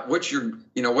a lot. What's your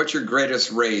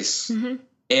greatest race?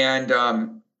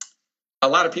 And a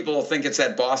lot of people think it's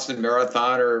that Boston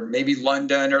Marathon or maybe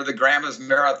London or the Grandma's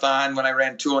Marathon when I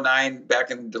ran 209 back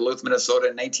in Duluth, Minnesota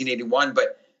in 1981.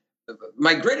 But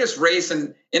my greatest race,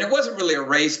 and it wasn't really a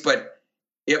race, but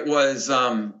it was,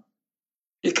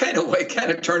 it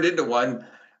kind of turned into one,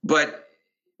 but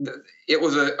it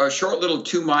was a short little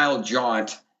 2-mile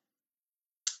jaunt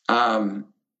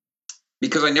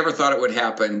because I never thought it would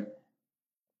happen.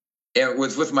 It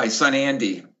was with my son,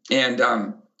 Andy.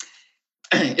 And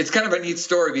it's kind of a neat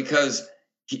story because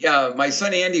my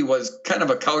son, Andy, was kind of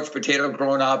a couch potato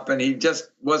growing up, and he just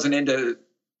wasn't into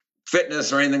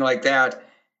fitness or anything like that.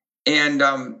 And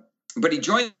but he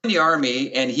joined the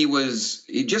Army, and he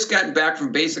just gotten back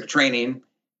from basic training,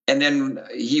 and then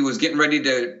he was getting ready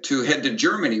to head to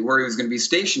Germany where he was going to be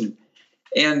stationed.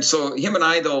 And so him and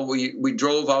I, though, we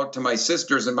drove out to my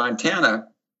sister's in Montana,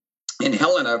 in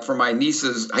Helena, for my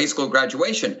niece's high school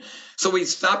graduation. So we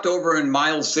stopped over in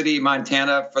Miles City,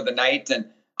 Montana for the night, and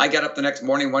I got up the next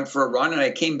morning, went for a run, and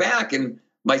I came back, and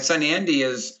my son Andy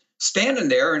is standing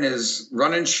there in his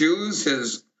running shoes,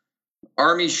 his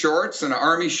Army shorts and an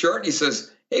Army shirt, and he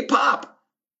says, "Hey, Pop,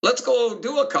 let's go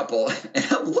do a couple." And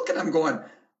I'm looking at him going,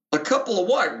 "A couple of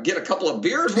what? Get a couple of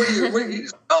beers? What do you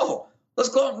oh, let's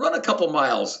go out and run a couple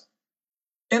miles."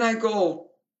 And I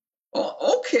go,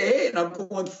 "Oh, okay." And I'm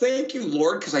going, "Thank you,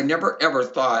 Lord," because I never, ever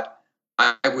thought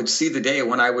I would see the day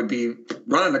when I would be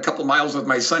running a couple miles with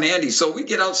my son, Andy. So we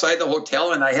get outside the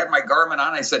hotel, and I had my Garmin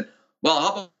on. I said, "Well,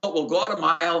 how about we'll go out a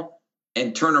mile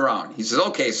and turn around?" He says,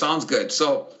 "Okay, sounds good."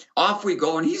 So off we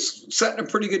go, and he's setting a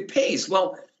pretty good pace.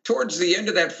 Well, towards the end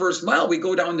of that first mile, we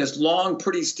go down this long,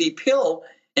 pretty steep hill,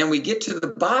 and we get to the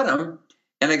bottom,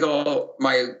 and I go,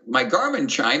 my Garmin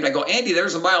chimed. I go, "Andy,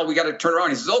 there's a mile. We got to turn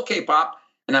around." He says, "Okay, Pop."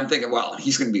 And I'm thinking, well,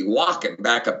 he's going to be walking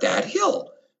back up that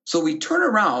hill. So we turn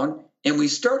around, and we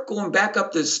start going back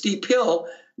up this steep hill.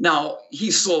 Now,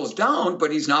 he slows down,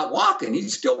 but he's not walking.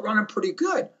 He's still running pretty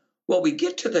good. Well, we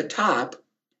get to the top,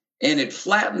 and it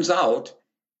flattens out,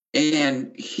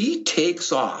 and he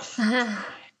takes off.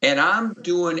 And I'm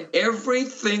doing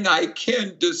everything I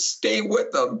can to stay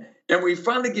with him. And we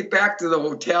finally get back to the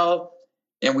hotel,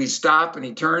 and we stop, and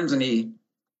he turns, and he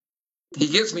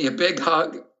gives me a big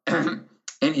hug,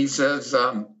 and he says,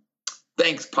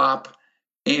 "Thanks, Pop."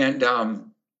 And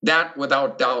that,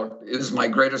 without doubt, is my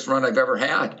greatest run I've ever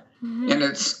had. Mm-hmm. And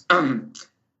it's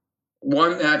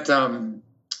one that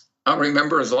I'll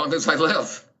remember as long as I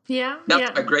live. Yeah.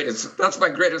 That's my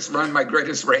greatest run, my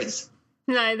greatest race.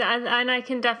 No, and I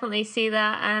can definitely see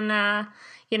that. And, I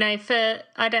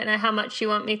don't know how much you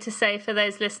want me to say for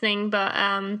those listening, but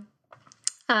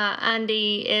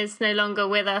Andy is no longer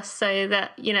with us, so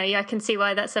that, I can see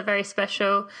why that's a very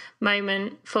special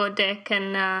moment for Dick.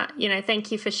 And,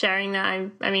 thank you for sharing that.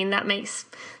 I mean, that makes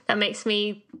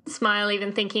me smile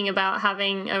even thinking about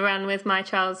having a run with my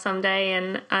child someday.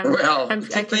 And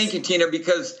thank you, Tina,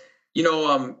 because,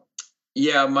 my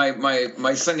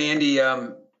son, Andy,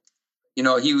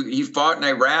 he fought in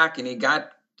Iraq, and he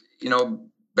got,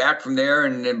 back from there.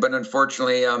 But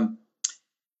unfortunately,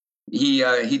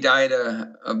 he died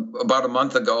about a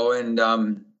month ago, and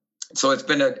so it's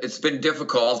been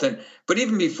difficult. But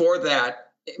even before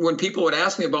that, when people would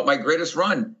ask me about my greatest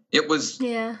run, it was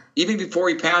even before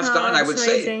he passed on, I would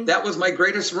say that was my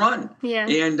greatest run. Yeah.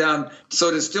 And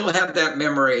so to still have that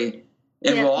memory,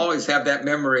 and we'll always have that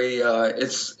memory,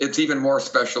 it's even more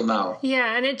special now.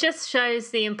 Yeah, and it just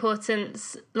shows the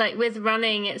importance. Like with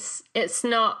running, it's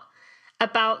not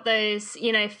about those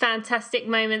fantastic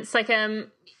moments. Like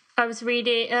I was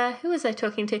reading, who was I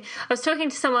talking to? I was talking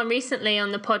to someone recently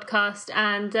on the podcast,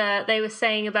 and they were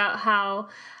saying about how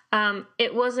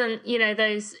it wasn't,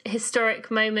 those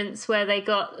historic moments where they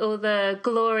got all the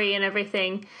glory and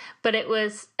everything, but it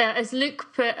was, as Luke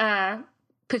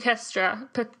Pukestra,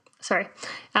 sorry,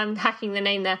 I'm hacking the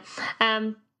name there,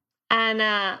 and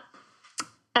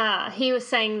he was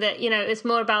saying that, it was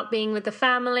more about being with the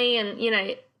family, and,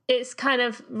 it's kind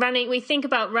of running. We think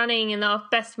about running, and our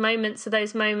best moments are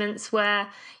those moments where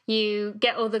you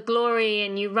get all the glory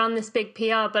and you run this big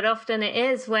PR, but often it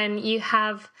is when you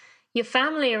have your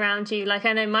family around you. Like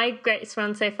I know my greatest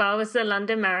run so far was the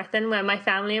London Marathon, where my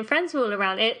family and friends were all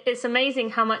around. It's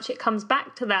amazing how much it comes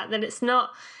back to that it's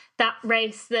not that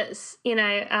race that's,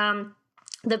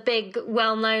 the big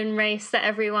well-known race that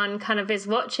everyone kind of is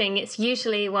watching. It's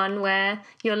usually one where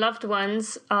your loved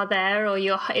ones are there, or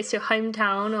it's your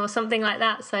hometown or something like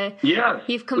that. So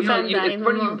you've confirmed that even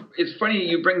more. It's funny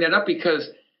you bring that up, because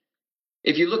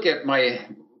if you look at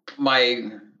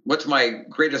what's my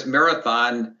greatest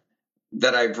marathon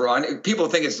that I've run, people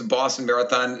think it's the Boston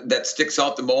Marathon that sticks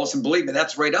out the most, and believe me,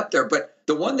 that's right up there. But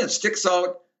the one that sticks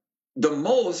out the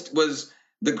most was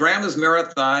the Grandma's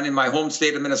Marathon in my home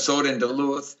state of Minnesota in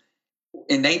Duluth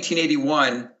in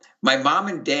 1981. My mom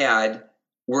and dad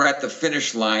were at the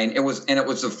finish line. It was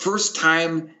the first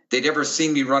time they'd ever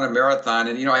seen me run a marathon.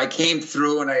 And, I came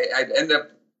through and I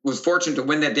was fortunate to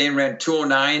win that day and ran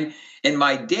 2:09. And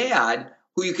my dad,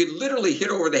 who you could literally hit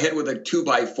over the head with a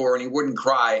 2x4 and he wouldn't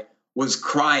cry, was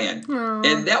crying. Aww.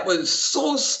 And that was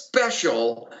so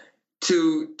special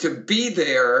to be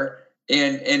there.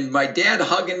 And my dad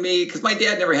hugging me, because my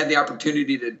dad never had the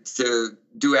opportunity to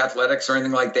do athletics or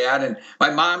anything like that. And my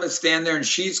mom is standing there and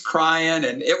she's crying.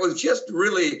 And it was just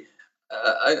really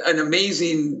an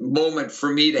amazing moment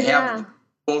for me to have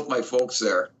both my folks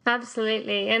there.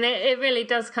 Absolutely. And it really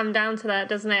does come down to that,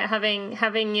 doesn't it?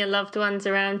 Having your loved ones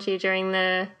around you during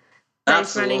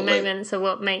those running moments are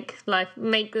what make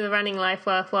the running life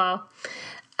worthwhile.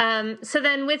 So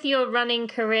then with your running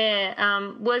career,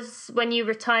 was when you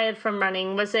retired from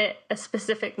running, was it a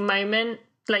specific moment?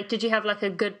 Like, did you have like a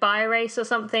goodbye race or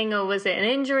something, or was it an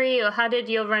injury, or how did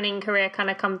your running career kind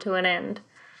of come to an end?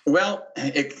 Well,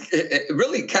 it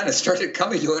really kind of started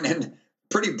coming to an end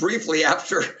pretty briefly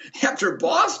after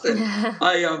Boston.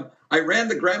 I ran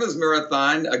the Grandma's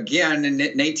Marathon again in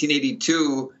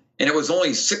 1982, and it was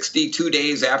only 62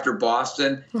 days after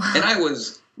Boston. Wow. And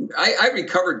I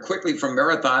recovered quickly from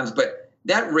marathons, but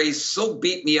that race so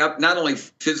beat me up, not only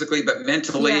physically, but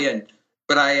mentally. Yeah.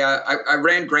 But I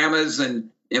ran Grandma's and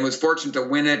was fortunate to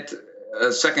win it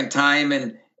a second time.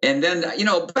 And then,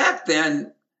 back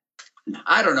then,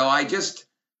 I don't know,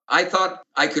 I thought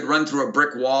I could run through a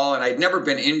brick wall, and I'd never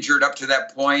been injured up to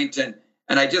that point. And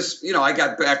I just, I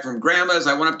got back from Grandma's.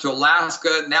 I went up to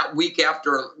Alaska, and that week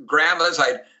after Grandma's,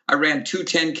 I ran 2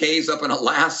 10Ks up in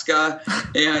Alaska.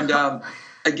 And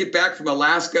I get back from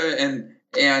Alaska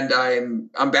and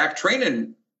I'm back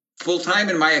training full time,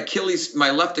 and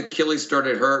my left Achilles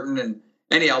started hurting. And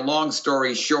anyhow, long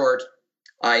story short,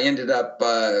 I ended up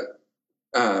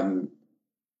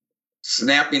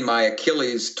snapping my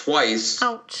Achilles twice.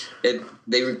 Ouch.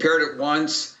 They repaired it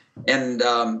once, and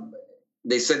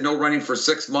they said no running for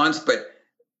 6 months, but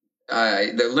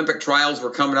the Olympic trials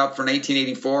were coming up for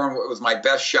 1984, and it was my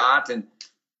best shot.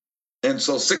 And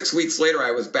so 6 weeks later, I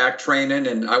was back training,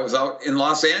 and I was out in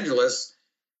Los Angeles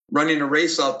running a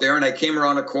race out there, and I came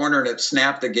around a corner and it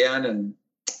snapped again. And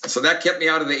so that kept me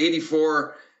out of the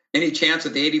 84, any chance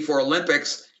at the 84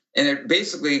 Olympics. And it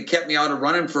basically kept me out of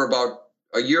running for about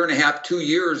a year and a half, 2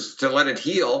 years to let it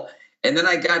heal. And then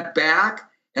I got back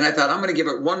and I thought, I'm going to give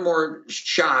it one more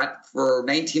shot for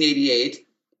 1988.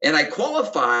 And I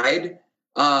qualified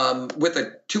with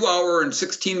a 2 hour and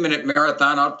 16-minute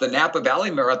marathon out the Napa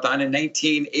Valley Marathon in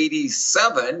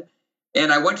 1987.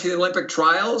 And I went to the Olympic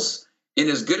trials in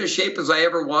as good a shape as I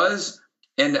ever was.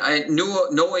 And I knew,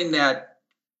 knowing that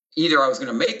either I was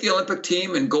going to make the Olympic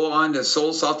team and go on to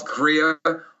Seoul, South Korea,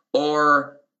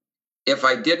 or if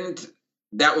I didn't,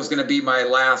 that was going to be my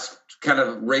last kind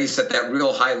of race at that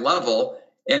real high level.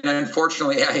 And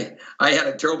unfortunately, I had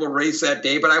a terrible race that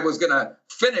day, but I was going to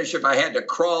finish if I had to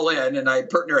crawl in, and my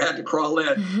partner had to crawl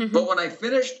in. But when I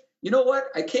finished, you know what?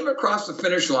 I came across the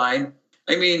finish line.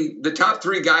 I mean, the top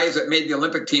 3 guys that made the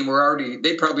Olympic team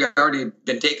they probably already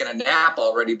been taking a nap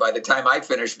already by the time I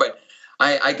finished. But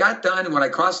I got done, and when I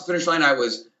crossed the finish line, I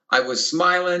was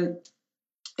smiling,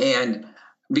 and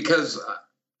because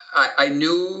I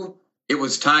knew it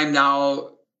was time now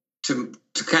to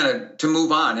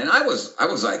move on. And I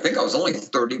think I was only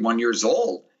 31 years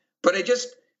old, but it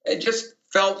just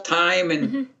felt time,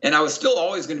 and and I was still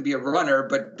always going to be a runner,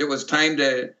 but it was time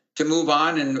to move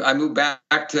on. And I moved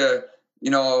back to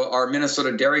our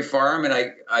Minnesota dairy farm, and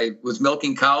I was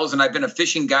milking cows, and I've been a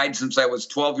fishing guide since I was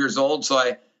 12 years old. So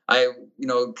I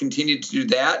continued to do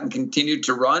that and continued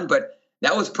to run. But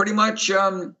that was pretty much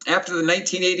after the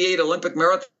 1988 Olympic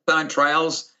marathon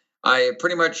trials. I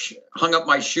pretty much hung up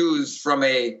my shoes from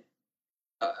an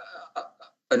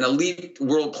elite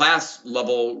world class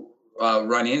level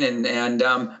running,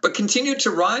 but continued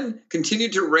to run,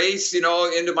 continued to race,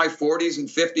 into my 40s and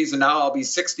 50s, and now I'll be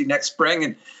 60 next spring,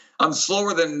 and I'm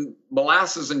slower than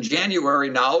molasses in January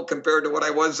now compared to what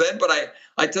I was then. But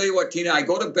I tell you what, Tina, I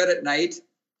go to bed at night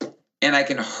and I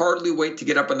can hardly wait to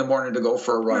get up in the morning to go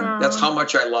for a run. Aww. That's how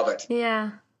much I love it.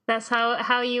 Yeah. That's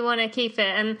how you want to keep it.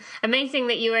 And amazing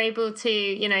that you were able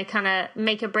to, kind of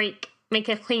make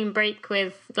a clean break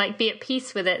with, like, be at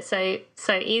peace with it so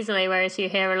easily. Whereas you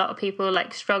hear a lot of people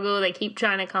like struggle, they keep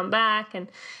trying to come back. And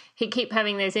keep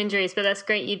having those injuries, but that's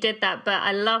great you did that. But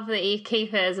I love that you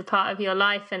keep it as a part of your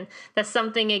life, and that's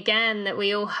something again that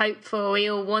we all hope for. We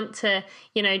all want to,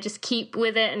 just keep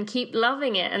with it and keep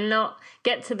loving it, and not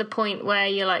get to the point where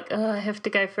you're like, oh, I have to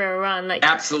go for a run. Like,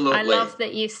 absolutely, I love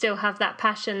that you still have that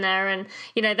passion there, and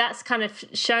that's kind of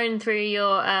shown through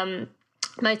your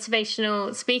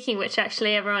motivational speaking, which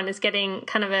actually everyone is getting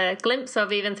kind of a glimpse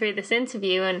of even through this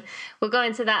interview, and we'll go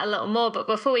into that a little more. But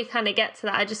before we kind of get to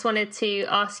that, I just wanted to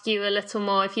ask you a little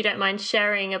more, if you don't mind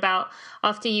sharing, about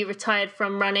after you retired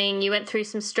from running, you went through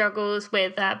some struggles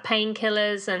with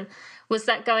painkillers, and was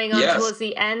that going on towards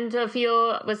the end of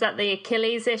was that the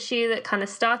Achilles issue that kind of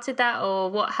started that, or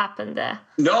what happened there?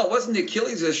 No, it wasn't the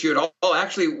Achilles issue at all.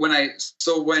 Actually, when I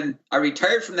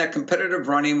retired from that competitive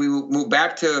running, we moved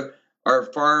back to our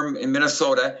farm in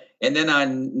Minnesota. And then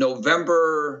on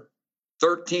November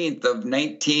 13th of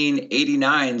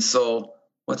 1989, so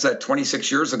what's that,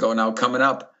 26 years ago now coming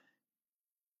up?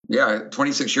 Yeah,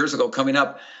 26 years ago coming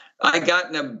up. I got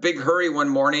in a big hurry one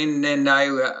morning, and I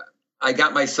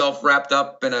got myself wrapped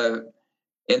up in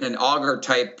an auger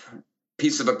type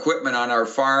piece of equipment on our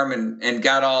farm, and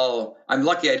got all, I'm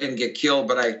lucky I didn't get killed,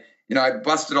 but I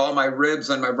busted all my ribs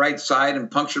on my right side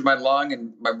and punctured my lung,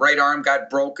 and my right arm got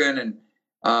broken, and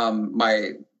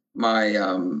my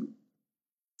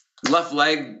left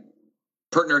leg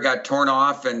partner got torn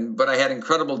off, but I had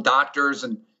incredible doctors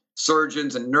and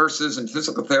surgeons and nurses and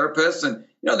physical therapists, and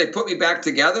they put me back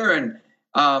together, and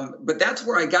but that's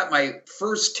where I got my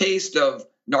first taste of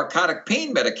narcotic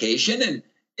pain medication. And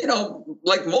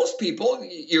like most people,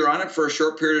 you're on it for a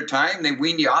short period of time. They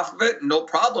wean you off of it, and no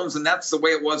problems. And that's the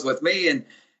way it was with me. And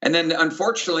then,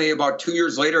 unfortunately, about 2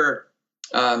 years later,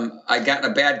 I got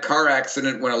in a bad car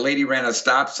accident when a lady ran a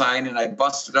stop sign, and I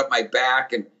busted up my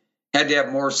back and had to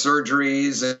have more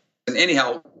surgeries. And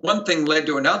anyhow, one thing led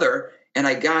to another, and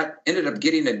I ended up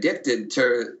getting addicted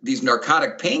to these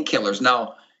narcotic painkillers.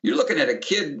 Now, you're looking at a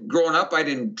kid growing up. I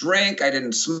didn't drink. I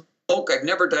didn't smoke. I've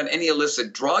never done any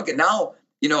illicit drug. And now,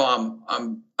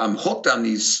 I'm hooked on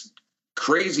these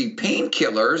crazy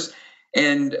painkillers.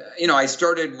 And, I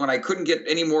started, when I couldn't get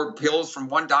any more pills from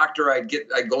one doctor, I'd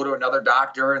go to another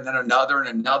doctor, and then another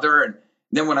and another. And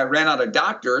then when I ran out of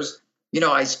doctors,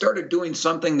 I started doing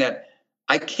something that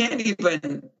I can't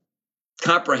even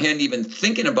comprehend even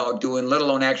thinking about doing, let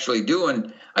alone actually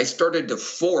doing. I started to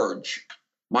forge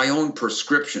my own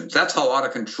prescriptions. That's how out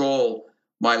of control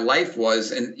my life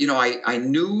was. And, I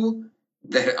knew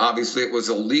that obviously it was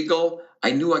illegal.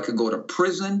 I knew I could go to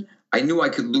prison. I knew I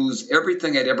could lose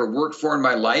everything I'd ever worked for in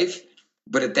my life.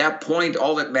 But at that point,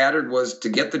 all that mattered was to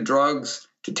get the drugs,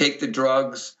 to take the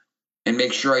drugs, and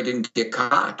make sure I didn't get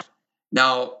caught.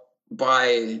 Now,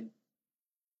 by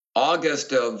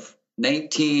August of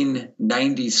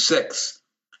 1996,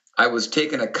 I was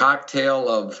taking a cocktail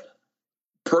of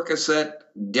Percocet,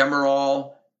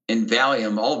 Demerol, and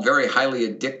Valium, all very highly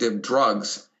addictive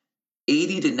drugs,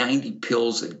 80 to 90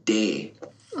 pills a day.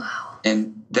 Wow.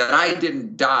 And that I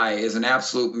didn't die is an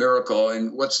absolute miracle.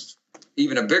 And what's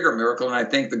even a bigger miracle, and I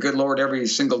thank the good Lord every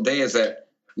single day, is that,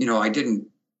 I didn't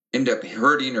end up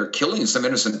hurting or killing some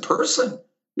innocent person.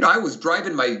 I was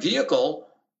driving my vehicle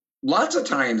lots of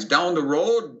times down the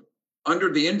road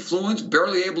under the influence,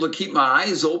 barely able to keep my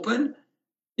eyes open.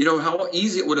 How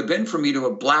easy it would have been for me to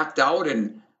have blacked out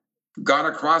and gone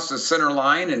across the center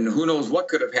line, and who knows what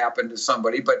could have happened to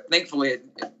somebody. But thankfully,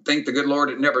 thank the good Lord,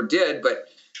 it never did.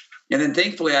 And then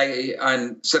thankfully,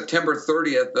 on September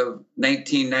 30th of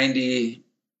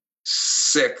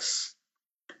 1996,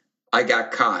 I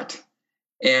got caught.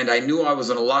 And I knew I was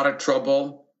in a lot of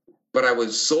trouble, but I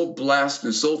was so blessed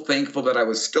and so thankful that I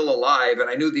was still alive. And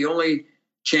I knew the only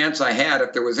chance I had,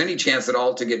 if there was any chance at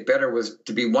all to get better, was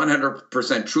to be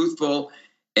 100% truthful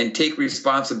and take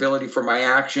responsibility for my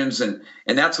actions. And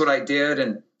that's what I did.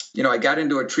 And, I got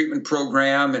into a treatment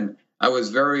program, and I was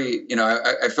very,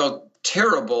 I felt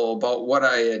terrible about what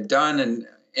I had done.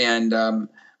 And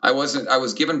I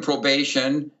was given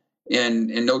probation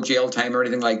and no jail time or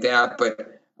anything like that.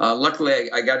 But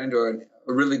luckily I got into a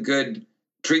really good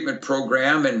treatment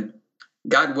program, and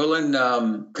God willing,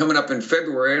 coming up in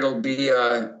February, it'll be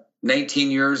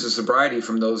 19 years of sobriety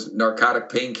from those narcotic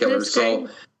painkillers. So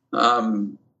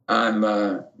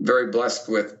I'm very blessed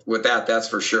with that. That's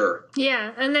for sure.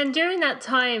 Yeah. And then during that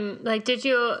time, did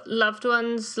your loved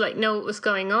ones know what was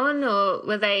going on, or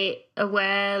were they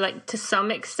aware, to some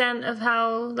extent, of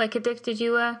how addicted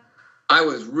you were? I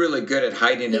was really good at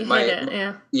hiding it.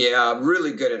 Yeah,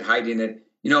 really good at hiding it.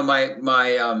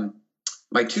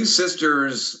 My two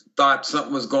sisters thought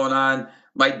something was going on.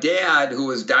 My dad, who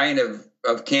was dying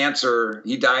of cancer,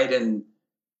 he died in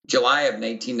July of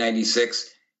 1996.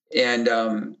 And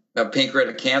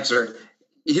pancreatic cancer.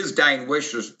 His dying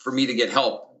wish was for me to get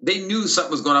help. They knew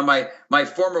something was going on. My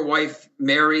former wife,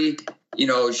 Mary,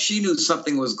 she knew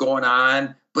something was going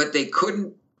on, but they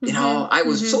couldn't. I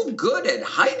was so good at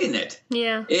hiding it.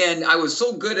 Yeah. And I was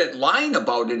so good at lying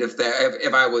about it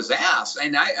if I was asked.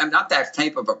 And I'm not that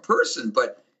type of a person,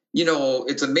 but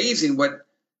it's amazing what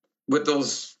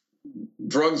those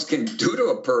drugs can do to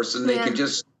a person. They can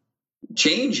just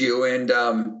change you. And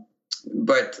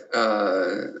but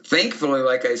thankfully,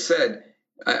 like I said,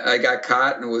 I got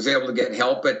caught and was able to get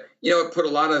help. But it put a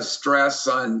lot of stress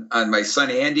on my son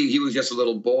Andy. He was just a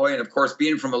little boy, and of course,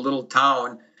 being from a little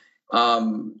town.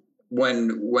 When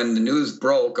the news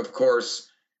broke, of course,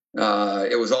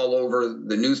 it was all over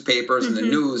the newspapers and the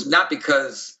news, not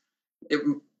because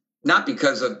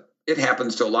of it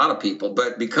happens to a lot of people,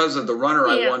 but because of the runner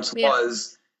I once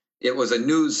was, it was a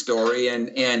news story.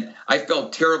 And I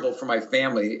felt terrible for my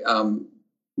family.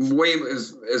 Way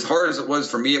as hard as it was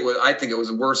for me, I think it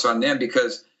was worse on them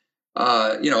because,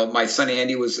 my son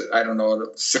Andy was, I don't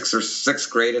know, 6th or 6th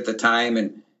grade at the time.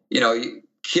 And,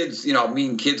 kids,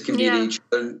 mean kids can be to each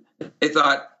other. They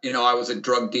thought, I was a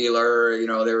drug dealer,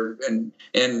 they were,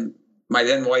 and my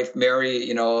then wife,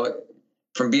 Mary,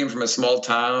 from being from a small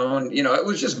town, it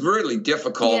was just really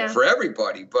difficult for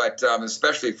everybody, but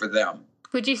especially for them.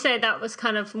 Would you say that was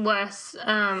kind of worse,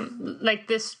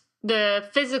 the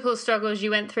physical struggles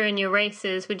you went through in your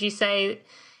races? Would you say,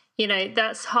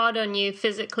 that's hard on you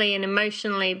physically and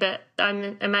emotionally, but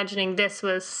I'm imagining this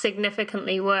was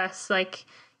significantly worse,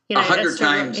 100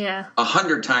 times,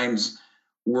 100 times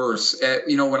worse.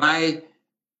 When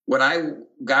I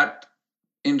got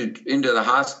into the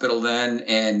hospital then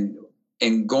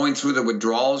and going through the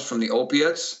withdrawals from the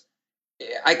opiates,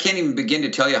 I can't even begin to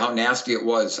tell you how nasty it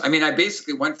was. I mean, I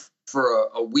basically went for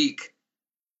a week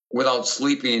without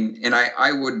sleeping, and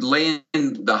I would lay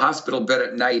in the hospital bed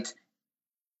at night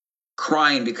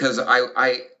crying because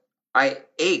I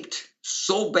ached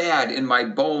so bad in my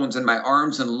bones and my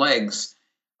arms and legs.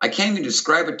 I can't even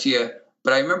describe it to you,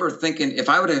 but I remember thinking if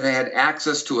I would have had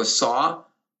access to a saw,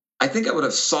 I think I would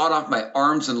have sawed off my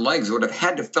arms and legs. It would have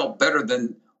had to felt better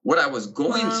than what I was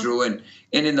going through. And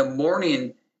in the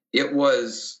morning, it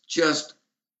was just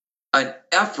an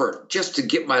effort just to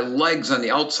get my legs on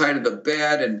the outside of the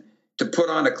bed and to put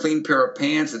on a clean pair of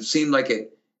pants. It seemed like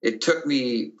it took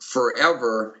me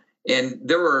forever. And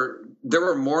there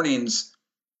were mornings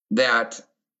that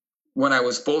when I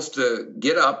was supposed to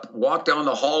get up, walk down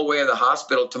the hallway of the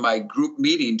hospital to my group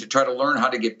meeting to try to learn how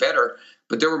to get better.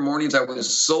 But there were mornings I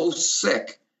was so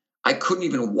sick, I couldn't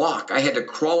even walk. I had to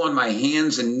crawl on my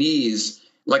hands and knees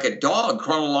like a dog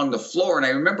crawling along the floor. And I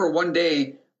remember one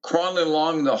day crawling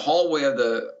along the hallway of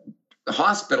the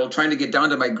hospital trying to get down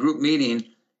to my group meeting.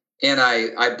 And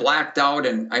I blacked out.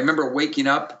 And I remember waking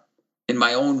up in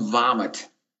my own vomit.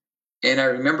 And I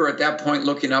remember at that point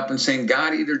looking up and saying,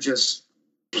 God, either just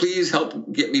please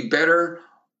help get me better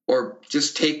or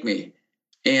just take me.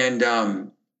 And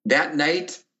that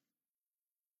night,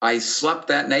 I slept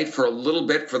that night for a little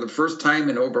bit for the first time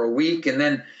in over a week, and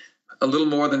then a little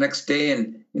more the next day.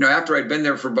 And, after I'd been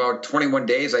there for about 21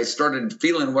 days, I started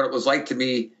feeling what it was like to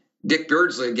be Dick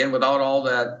Beardsley again without all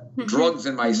that drugs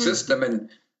in my system. And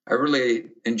I really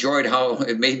enjoyed how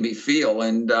it made me feel.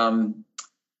 And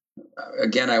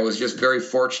again, I was just very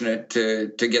fortunate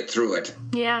to get through it.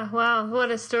 Yeah, wow,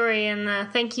 what a story.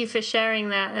 And thank you for sharing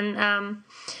that. And,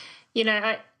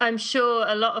 I'm sure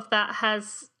a lot of that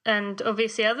has, and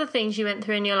obviously other things you went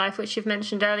through in your life, which you've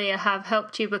mentioned earlier, have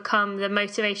helped you become the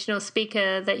motivational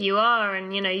speaker that you are.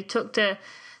 And,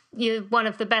 you're one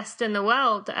of the best in the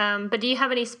world. But do you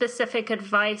have any specific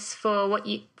advice for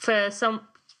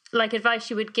advice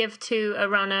you would give to a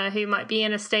runner who might be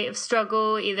in a state of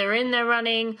struggle, either in their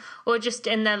running or just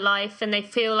in their life, and they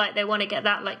feel like they want to get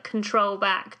that control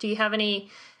back? Do you have any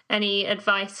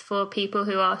advice for people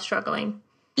who are struggling?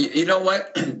 You know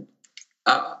what?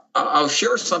 I'll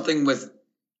share something with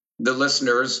the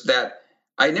listeners that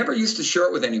I never used to share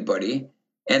it with anybody.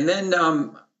 And then,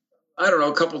 I don't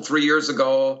know, 3 years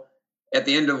ago, at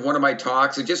the end of one of my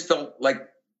talks, it just felt like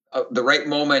the right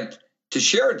moment to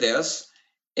share this.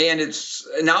 And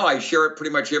now I share it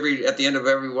pretty much at the end of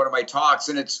every one of my talks.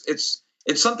 And it's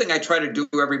something I try to do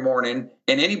every morning,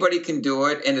 and anybody can do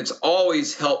it. And it's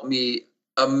always helped me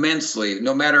immensely,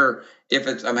 no matter if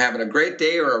I'm having a great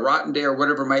day or a rotten day or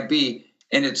whatever it might be.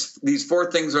 And it's these 4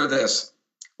 things are this.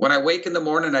 When I wake in the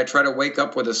morning, I try to wake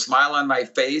up with a smile on my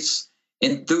face,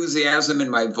 enthusiasm in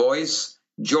my voice,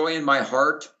 joy in my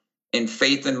heart, and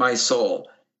faith in my soul.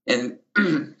 And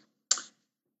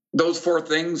those 4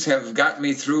 things have gotten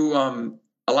me through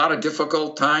a lot of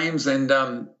difficult times, and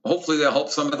hopefully they'll help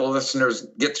some of the listeners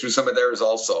get through some of theirs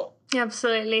also.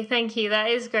 Absolutely. Thank you. That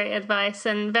is great advice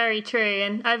and very true.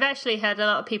 And I've actually had a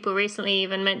lot of people recently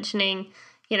even mentioning,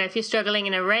 if you're struggling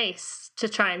in a race, to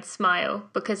try and smile,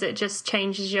 because it just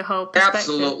changes your whole perspective.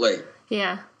 Absolutely.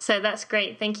 Yeah. So that's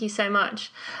great. Thank you so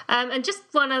much. And just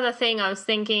one other thing I was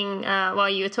thinking while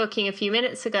you were talking a few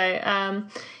minutes ago,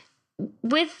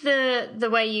 with the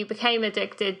way you became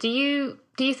addicted, do you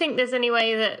think there's any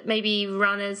way that maybe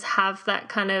runners have that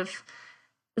kind of,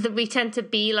 that we tend to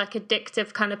be like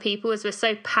addictive kind of people, as we're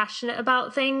so passionate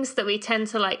about things that we tend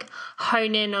to like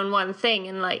hone in on one thing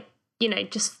and like,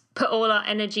 just put all our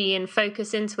energy and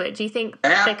focus into it? Do you think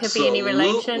there could be any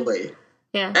relation?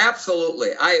 Yeah.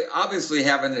 Absolutely. I obviously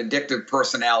have an addictive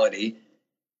personality.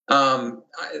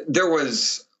 There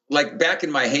was, like, back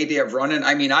in my heyday of running,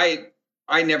 I mean, I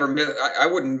never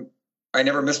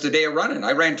missed a day of running.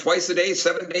 I ran twice a day,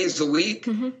 7 days a week.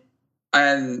 Mm-hmm.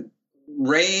 And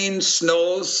rain,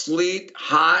 snow, sleet,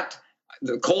 hot.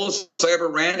 The coldest I ever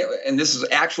ran, and this is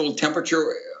actual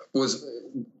temperature, was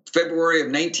February of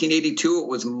 1982. It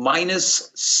was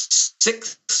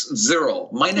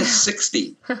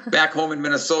 -60 back home in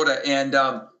Minnesota. And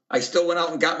I still went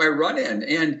out and got my run in.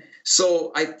 And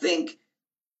so I think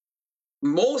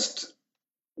most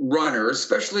runners,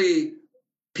 especially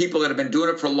people that have been doing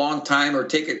it for a long time or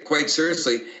take it quite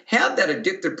seriously, have that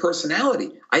addictive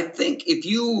personality. I think if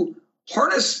you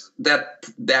harness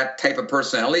that type of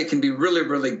personality, it can be really,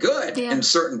 really good in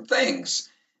certain things.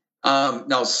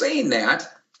 Now, saying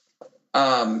that,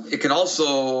 it can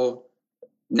also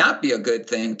not be a good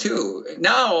thing too.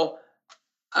 Now,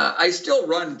 I still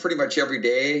run pretty much every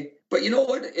day, but you know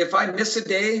what? If I miss a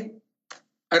day,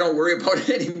 I don't worry about it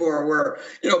anymore. Where,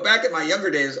 back in my younger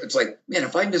days, it's like, man,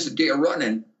 if I miss a day of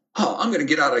running, I'm going to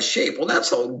get out of shape. Well, that's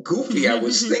how goofy I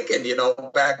was thinking,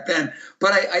 back then.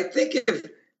 But I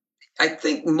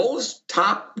think most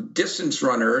top distance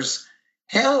runners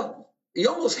you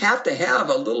almost have to have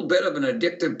a little bit of an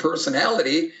addictive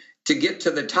personality to get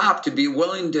to the top, to be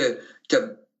willing to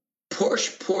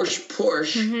push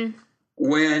mm-hmm.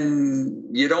 when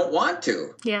you don't want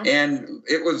to. Yeah. And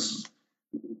it was,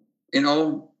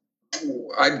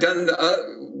 I've done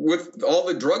with all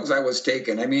the drugs I was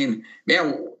taking. I mean,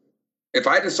 man, if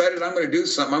I decided I'm going to do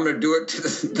something, I'm going to do it to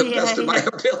the best of my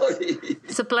ability.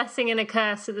 It's a blessing and a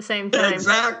curse at the same time.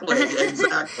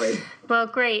 Exactly. Well,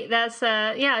 great. That's,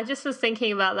 I just was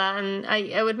thinking about that, and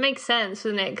it would make sense,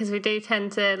 wouldn't it? Because we do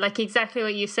tend to, like exactly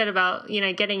what you said about,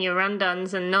 getting your run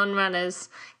dones, and non-runners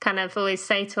kind of always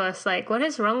say to us, like, what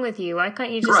is wrong with you? Why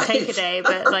can't you just take a day?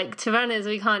 But like to runners,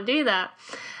 we can't do that.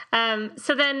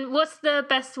 So then what's the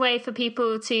best way for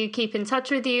people to keep in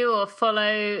touch with you or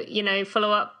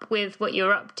follow up with what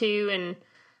you're up to? And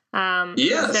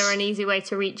is there an easy way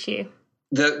to reach you?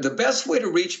 The best way to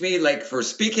reach me, like for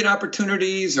speaking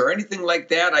opportunities or anything like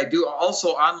that, I do also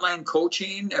online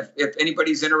coaching if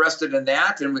anybody's interested in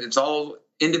that, and it's all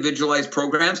individualized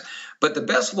programs. But the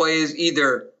best way is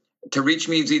to reach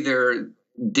me is either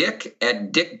Dick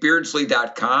at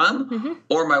dickbeardsley.com, mm-hmm.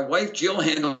 or my wife Jill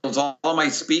handles all my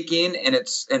speaking, and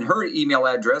her email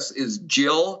address is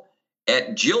Jill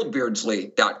at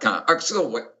jillbeardsley.com.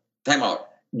 Time out.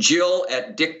 Jill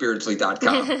at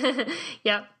dickbeardsley.com.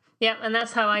 Yep, and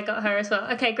that's how I got her as well.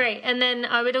 Okay, great. And then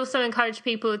I would also encourage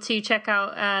people to check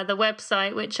out the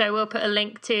website, which I will put a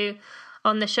link to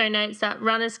on the show notes at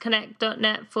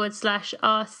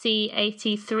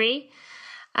runnersconnect.net/RC83.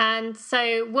 And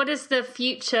so what does the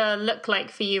future look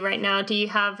like for you right now? Do you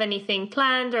have anything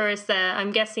planned, or is there,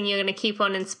 I'm guessing you're going to keep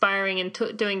on inspiring and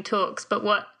doing talks, but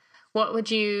what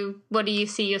do you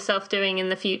see yourself doing in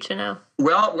the future now?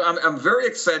 Well, I'm very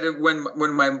excited. When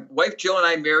my wife Jill and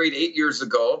I married 8 years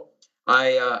ago,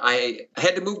 I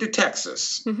had to move to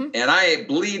Texas, mm-hmm. and I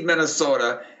bleed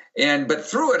Minnesota. But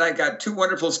through it, I got two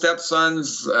wonderful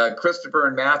stepsons, Christopher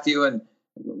and Matthew, and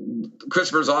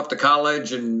Christopher's off to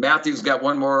college, and Matthew's got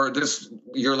one more this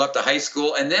year left of high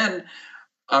school. And then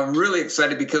I'm really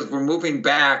excited because we're moving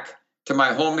back to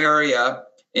my home area,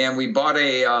 and we bought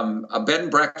a bed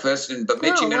and breakfast in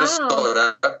Bemidji,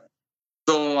 Minnesota.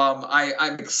 So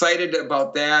I'm excited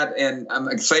about that, and I'm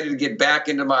excited to get back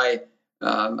into my.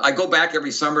 I go back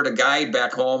every summer to guide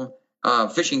back home,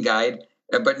 fishing guide.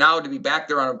 But now to be back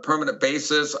there on a permanent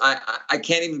basis, I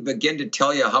can't even begin to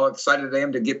tell you how excited I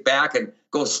am to get back and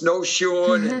go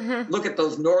snowshoeing and look at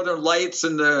those northern lights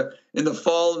in the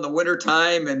fall and the winter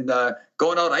time, and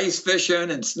going out ice fishing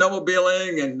and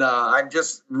snowmobiling. And I'm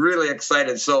just really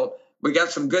excited. So we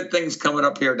got some good things coming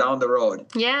up here down the road.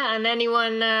 Yeah. And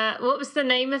anyone, what was the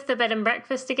name of the bed and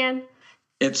breakfast again?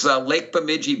 It's Lake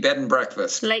Bemidji Bed and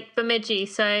Breakfast. Lake Bemidji.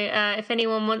 So if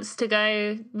anyone wants to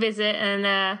go visit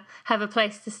and have a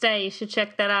place to stay, you should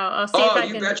check that out. I'll see if I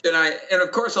can. You betcha. And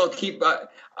of course I'll keep.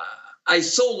 I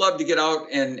so love to get out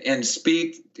and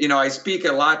speak. I speak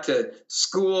a lot to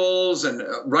schools and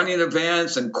running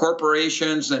events and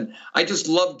corporations, and I just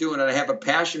love doing it. I have a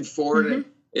passion for it.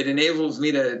 It enables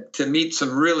me to meet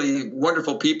some really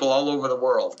wonderful people all over the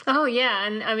world. Oh, yeah.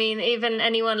 And I mean, even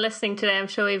anyone listening today, I'm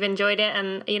sure we've enjoyed it.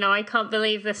 And, I can't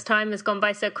believe this time has gone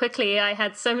by so quickly. I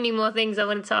had so many more things I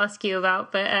wanted to ask you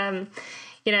about. But,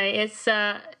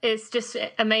 it's just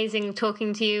amazing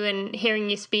talking to you and hearing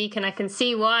you speak. And I can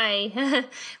see why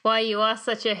you are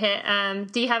such a hit.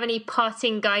 Do you have any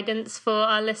parting guidance for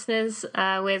our listeners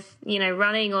with,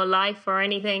 running or life or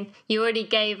anything? You already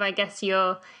gave, I guess,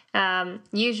 your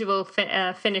usual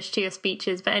finish to your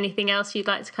speeches, but anything else you'd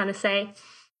like to kind of say?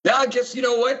 Yeah, just,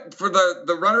 what, for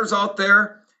the runners out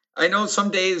there, I know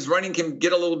some days running can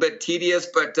get a little bit tedious,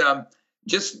 but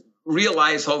just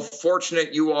realize how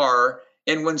fortunate you are.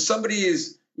 And when somebody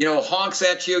is, honks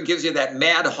at you, gives you that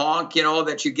mad honk,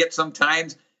 that you get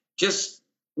sometimes, just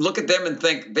look at them and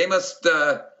think they must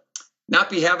not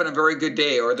be having a very good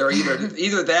day, or they're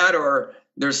either that, or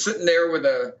they're sitting there with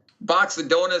a box of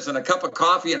donuts and a cup of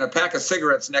coffee and a pack of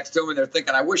cigarettes next to them, and they're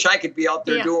thinking, I wish I could be out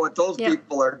there doing what those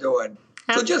people are doing.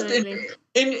 Absolutely.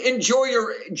 So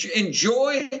just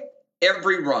enjoy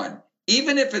every run,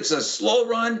 even if it's a slow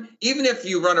run, even if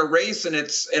you run a race and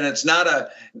it's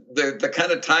not the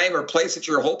kind of time or place that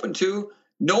you're hoping to,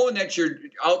 knowing that you're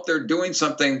out there doing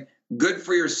something good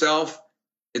for yourself,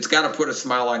 it's got to put a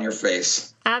smile on your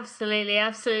face. Absolutely. I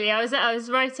was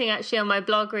writing actually on my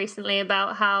blog recently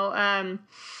about how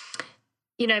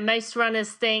most runners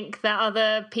think that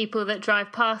other people that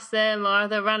drive past them or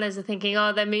other runners are thinking,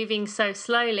 oh, they're moving so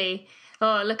slowly.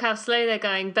 Oh, look how slow they're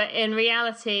going. But in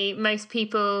reality, most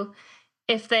people,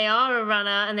 if they are a runner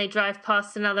and they drive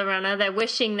past another runner, they're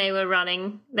wishing they were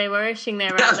running. They were wishing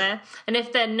they were out there. And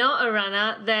if they're not a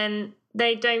runner, then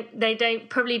they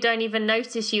probably don't even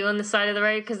notice you on the side of the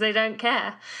road because they don't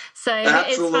care. So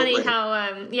It's funny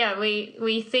how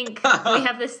we think we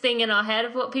have this thing in our head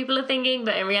of what people are thinking,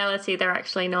 but in reality they're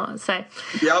actually not. So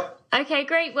Okay,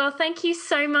 great. Well, thank you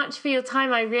so much for your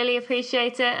time. I really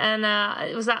appreciate it, and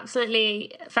it was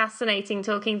absolutely fascinating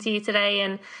talking to you today,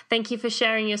 and thank you for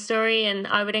sharing your story. And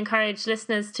I would encourage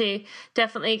listeners to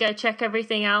definitely go check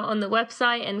everything out on the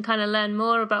website and kind of learn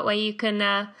more about where you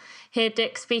can hear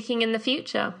Dick speaking in the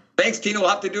future. Thanks, Tina. We'll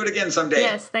have to do it again someday.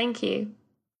 Yes, thank you.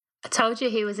 I told you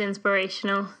he was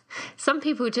inspirational. Some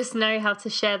people just know how to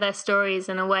share their stories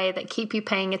in a way that keep you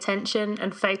paying attention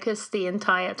and focused the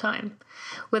entire time.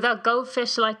 With our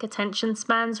goldfish-like attention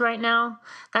spans right now,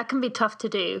 that can be tough to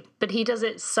do, but he does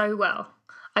it so well.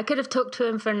 I could have talked to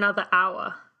him for another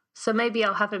hour, so maybe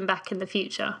I'll have him back in the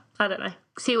future. I don't know.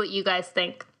 See what you guys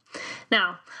think.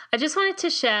 Now, I just wanted to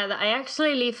share that I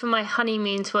actually leave for my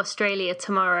honeymoon to Australia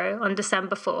tomorrow on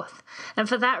December 4th, and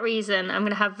for that reason, I'm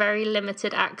going to have very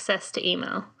limited access to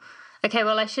email. Okay,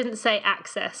 well, I shouldn't say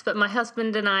access, but my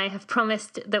husband and I have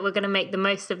promised that we're going to make the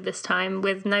most of this time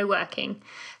with no working.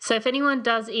 So if anyone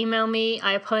does email me,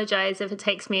 I apologize if it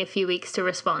takes me a few weeks to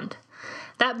respond.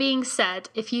 That being said,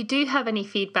 if you do have any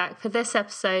feedback for this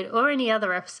episode or any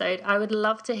other episode, I would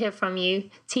love to hear from you,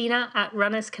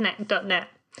 tina@runnersconnect.net.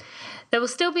 There will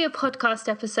still be a podcast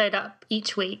episode up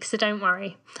each week, so don't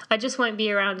worry. I just won't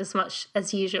be around as much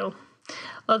as usual.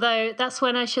 Although that's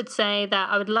when I should say that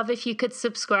I would love if you could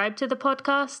subscribe to the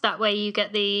podcast. That way you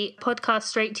get the podcast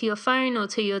straight to your phone or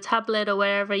to your tablet or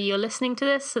wherever you're listening to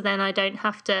this, so then I don't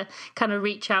have to kind of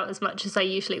reach out as much as I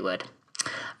usually would.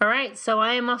 All right, so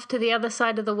I am off to the other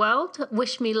side of the world.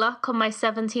 Wish me luck on my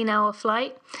 17-hour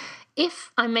flight.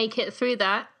 If I make it through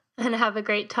that and have a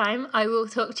great time, I will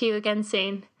talk to you again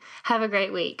soon. Have a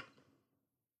great week.